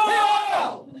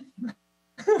 Fuel!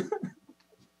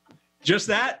 Just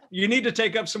that? You need to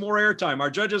take up some more airtime. Our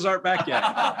judges aren't back yet.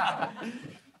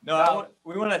 No,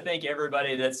 we want to thank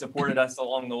everybody that supported us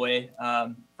along the way,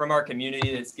 from our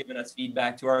community that's given us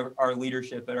feedback to our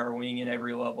leadership at our wing at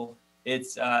every level.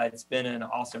 It's been an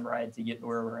awesome ride to get to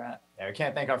where we're at. Yeah, we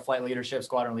can't thank our flight leadership,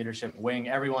 squadron leadership, wing,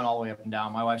 everyone all the way up and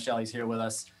down. My wife Shelly's here with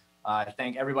us. I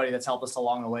thank everybody that's helped us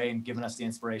along the way and given us the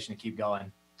inspiration to keep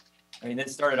going. I mean, it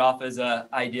started off as an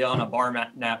idea on a bar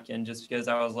napkin just because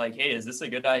I was like, hey, is this a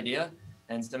good idea?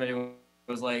 And somebody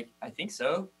was like, I think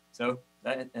so.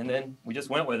 And then we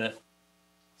just went with it.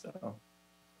 So,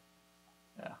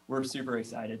 yeah, we're super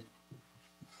excited.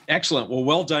 Excellent. Well,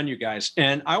 well done, you guys.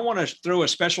 And I want to throw a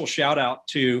special shout out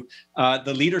to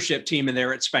the leadership team in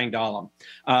there at Spangdahlem.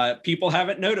 People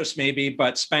haven't noticed maybe,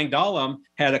 but Spangdahlem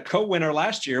had a co-winner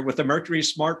last year with the Mercury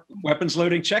Smart Weapons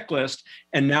Loading Checklist.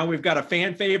 And now we've got a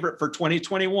fan favorite for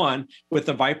 2021 with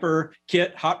the Viper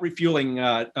Kit hot refueling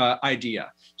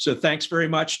idea. So thanks very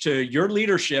much to your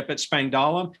leadership at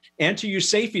Spangdahlem and to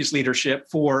USAFE's leadership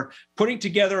for putting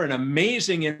together an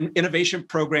amazing innovation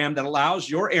program that allows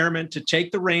your airmen to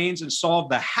take the reins and solve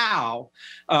the how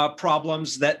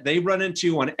problems that they run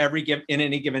into on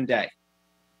any given day.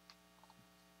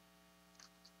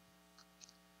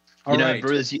 You know,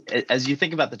 Bruce, as you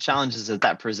think about the challenges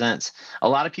that presents, a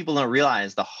lot of people don't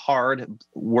realize the hard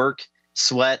work,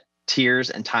 sweat, tears,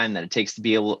 and time that it takes to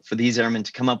be able for these airmen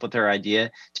to come up with their idea,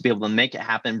 to be able to make it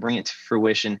happen, bring it to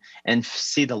fruition, and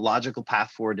see the logical path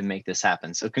forward to make this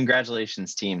happen. So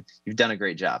congratulations, team. You've done a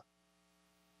great job.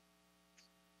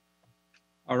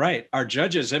 All right, our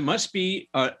judges, it must be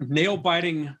a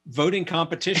nail-biting voting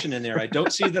competition in there. I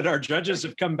don't see that our judges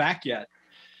have come back yet.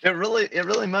 It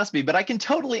really must be, but I can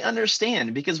totally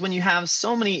understand, because when you have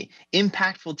so many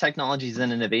impactful technologies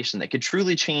and innovation that could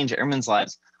truly change airmen's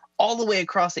lives all the way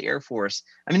across the Air Force,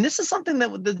 I mean, this is something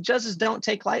that the judges don't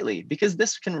take lightly, because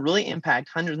this can really impact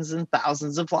hundreds and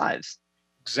thousands of lives.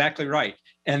 Exactly right.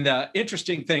 And the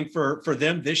interesting thing for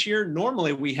them this year,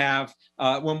 normally we have,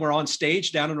 when we're on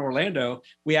stage down in Orlando,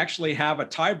 we actually have a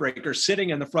tiebreaker sitting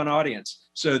in the front audience.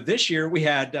 So this year we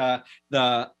had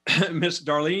the Miss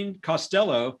Darlene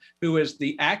Costello, who is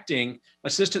the acting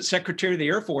Assistant Secretary of the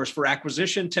Air Force for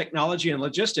Acquisition, Technology, and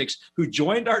Logistics, who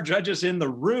joined our judges in the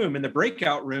room, in the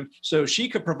breakout room, so she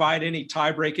could provide any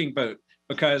tie-breaking vote.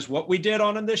 Because what we did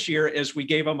on them this year is we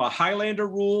gave them a Highlander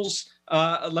rules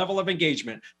level of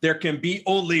engagement. There can be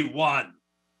only one.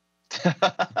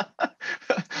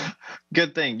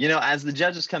 Good thing. You know, as the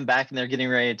judges come back and they're getting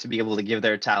ready to be able to give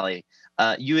their tally,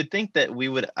 you would think that we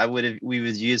would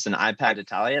use an iPad to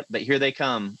tally it, but here they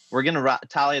come. We're going to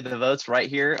tally the votes right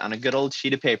here on a good old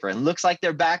sheet of paper. And looks like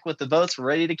they're back with the votes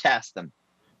ready to cast them.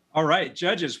 All right,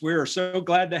 judges, we're so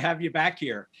glad to have you back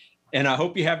here. And I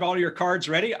hope you have all your cards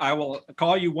ready. I will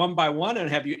call you one by one and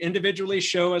have you individually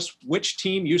show us which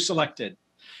team you selected.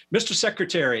 Mr.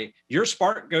 Secretary, your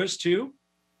spark goes to?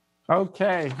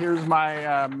 Okay, here's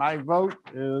my my vote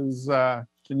is,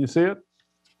 can you see it?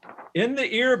 In the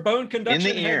ear bone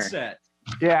conduction headset.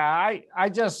 Yeah, I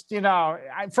just, you know,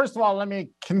 first of all, let me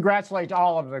congratulate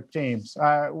all of the teams.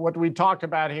 What we talked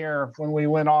about here when we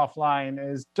went offline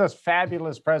is just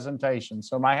fabulous presentation.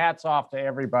 So my hat's off to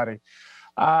everybody.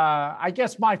 I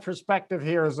guess my perspective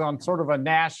here is on sort of a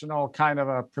national kind of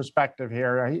a perspective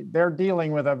here. They're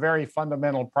dealing with a very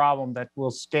fundamental problem that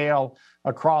will scale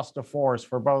across the force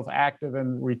for both active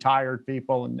and retired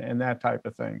people and that type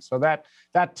of thing. So that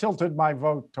tilted my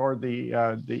vote toward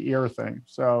the ear thing.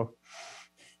 So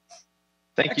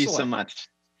thank you so much.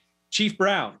 Chief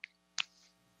Brown.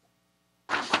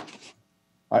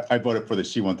 I voted for the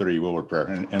C-130 wheel repair,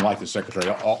 and like the Secretary,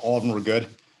 all of them were good.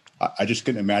 I just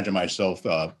couldn't imagine myself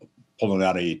pulling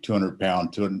out a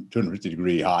 200-pound,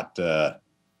 250-degree hot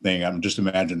thing. I'm just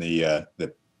imagining the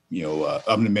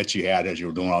oven mitts you had as you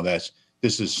were doing all this.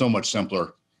 This is so much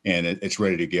simpler, and it's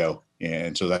ready to go.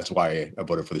 And so that's why I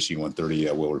voted for the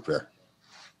C-130 wheel repair.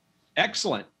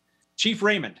 Excellent. Chief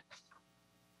Raymond.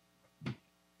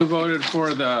 I voted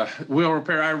for the wheel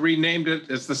repair. I renamed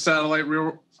it. It's the satellite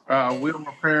wheel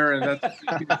repair, and that's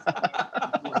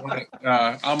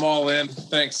I'm all in.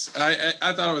 Thanks.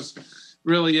 I thought it was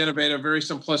really innovative, very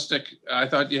simplistic. I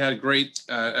thought you had great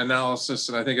analysis,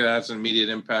 and I think it has an immediate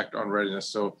impact on readiness.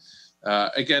 So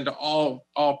again, to all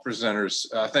presenters,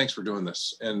 thanks for doing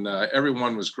this. And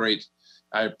everyone was great.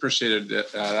 I appreciated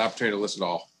the opportunity to listen to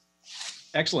all.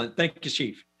 Excellent. Thank you,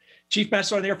 Chief. Chief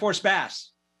Master of the Air Force Bass.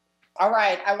 All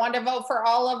right. I want to vote for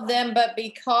all of them, but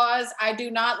because I do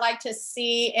not like to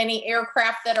see any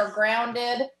aircraft that are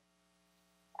grounded,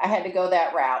 I had to go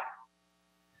that route.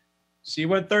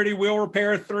 C-130 wheel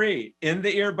repair 3, in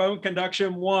the ear bone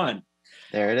conduction 1.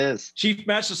 There it is. Chief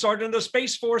Master Sergeant of the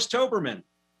Space Force Toberman.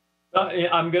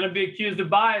 I'm going to be accused of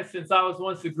bias since I was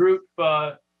once the group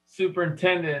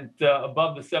superintendent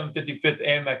above the 755th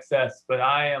AMXS, but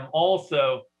I am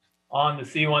also on the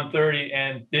C-130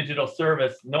 and digital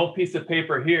service. No piece of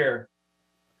paper here.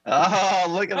 Oh,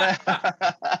 look at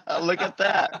that. Look at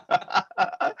that.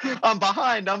 I'm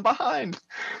behind.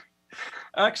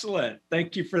 Excellent.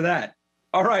 Thank you for that.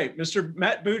 All right, Mr.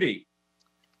 Matt Booty.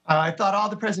 I thought all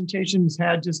the presentations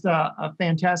had just a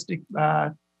fantastic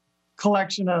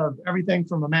collection of everything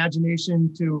from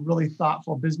imagination to really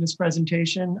thoughtful business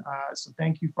presentation. So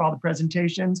thank you for all the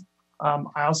presentations.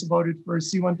 I also voted for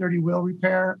C-130 wheel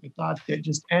repair. I thought that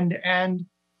just end to end,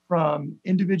 from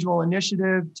individual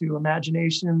initiative to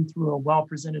imagination through a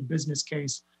well-presented business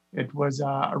case, it was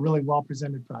a really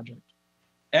well-presented project.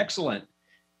 Excellent.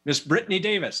 Miss Brittany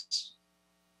Davis.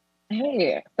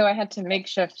 Hey, so I had to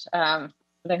makeshift,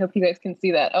 but I hope you guys can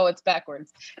see that. Oh, it's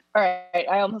backwards. All right,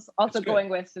 I also going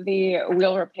with the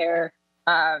wheel repair.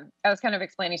 I was kind of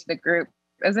explaining to the group,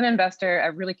 as an investor, I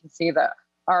really can see the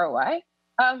ROI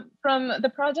from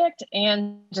the project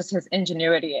and just his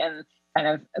ingenuity and kind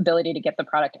of ability to get the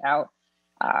product out.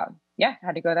 Yeah, I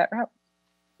had to go that route.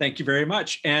 Thank you very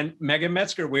much. And Megan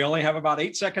Metzger, we only have about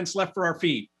 8 seconds left for our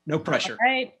feed. No pressure. All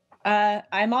right.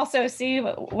 I'm also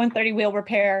C-130 wheel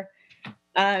repair.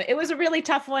 It was a really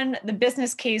tough one. The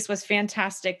business case was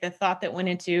fantastic. The thought that went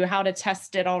into how to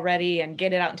test it already and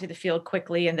get it out into the field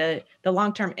quickly, and the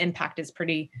long-term impact is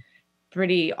pretty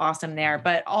awesome there.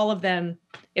 But all of them,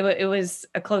 it was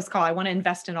a close call. I want to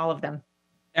invest in all of them.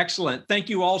 Excellent. Thank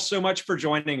you all so much for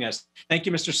joining us. Thank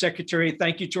you, Mr. Secretary.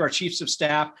 Thank you to our chiefs of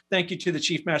staff. Thank you to the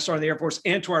Chief Master Sergeant of the Air Force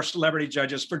and to our celebrity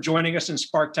judges for joining us in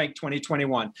Spark Tank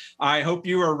 2021. I hope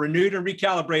you are renewed and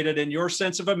recalibrated in your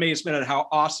sense of amazement at how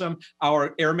awesome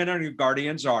our airmen and your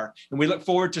guardians are. And we look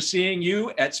forward to seeing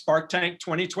you at Spark Tank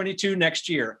 2022 next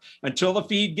year. Until the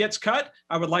feed gets cut,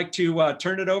 I would like to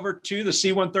turn it over to the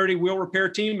C-130 wheel repair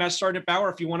team. Master Sergeant Bauer,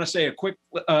 if you want to say a quick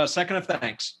second of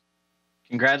thanks.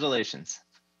 Congratulations.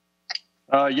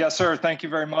 Yes, sir. Thank you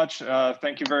very much.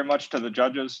 Thank you very much to the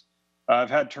judges. I've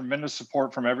had tremendous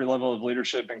support from every level of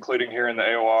leadership, including here in the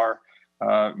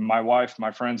AOR. My wife,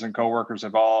 my friends, and coworkers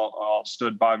have all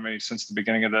stood by me since the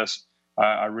beginning of this.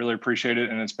 I really appreciate it,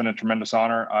 and it's been a tremendous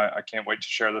honor. I can't wait to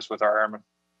share this with our airmen.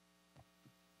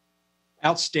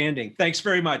 Outstanding. Thanks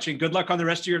very much, and good luck on the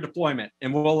rest of your deployment.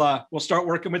 And we'll start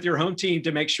working with your home team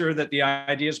to make sure that the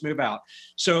ideas move out.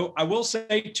 So I will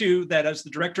say too that as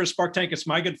the director of Spark Tank, it's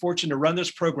my good fortune to run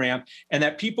this program, and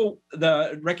that people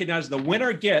recognize the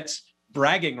winner gets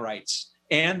bragging rights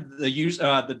and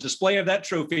the display of that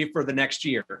trophy for the next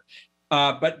year.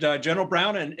 But General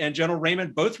Brown and General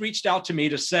Raymond both reached out to me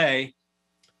to say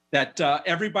that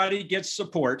everybody gets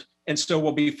support. And so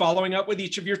we'll be following up with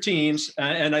each of your teams.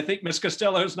 And I think Ms.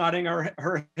 Costello is nodding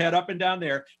her head up and down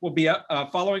there. We'll be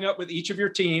following up with each of your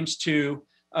teams to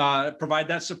provide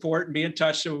that support and be in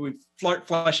touch. So we're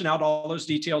fleshing out all those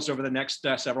details over the next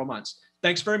several months.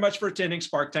 Thanks very much for attending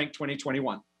Spark Tank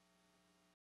 2021.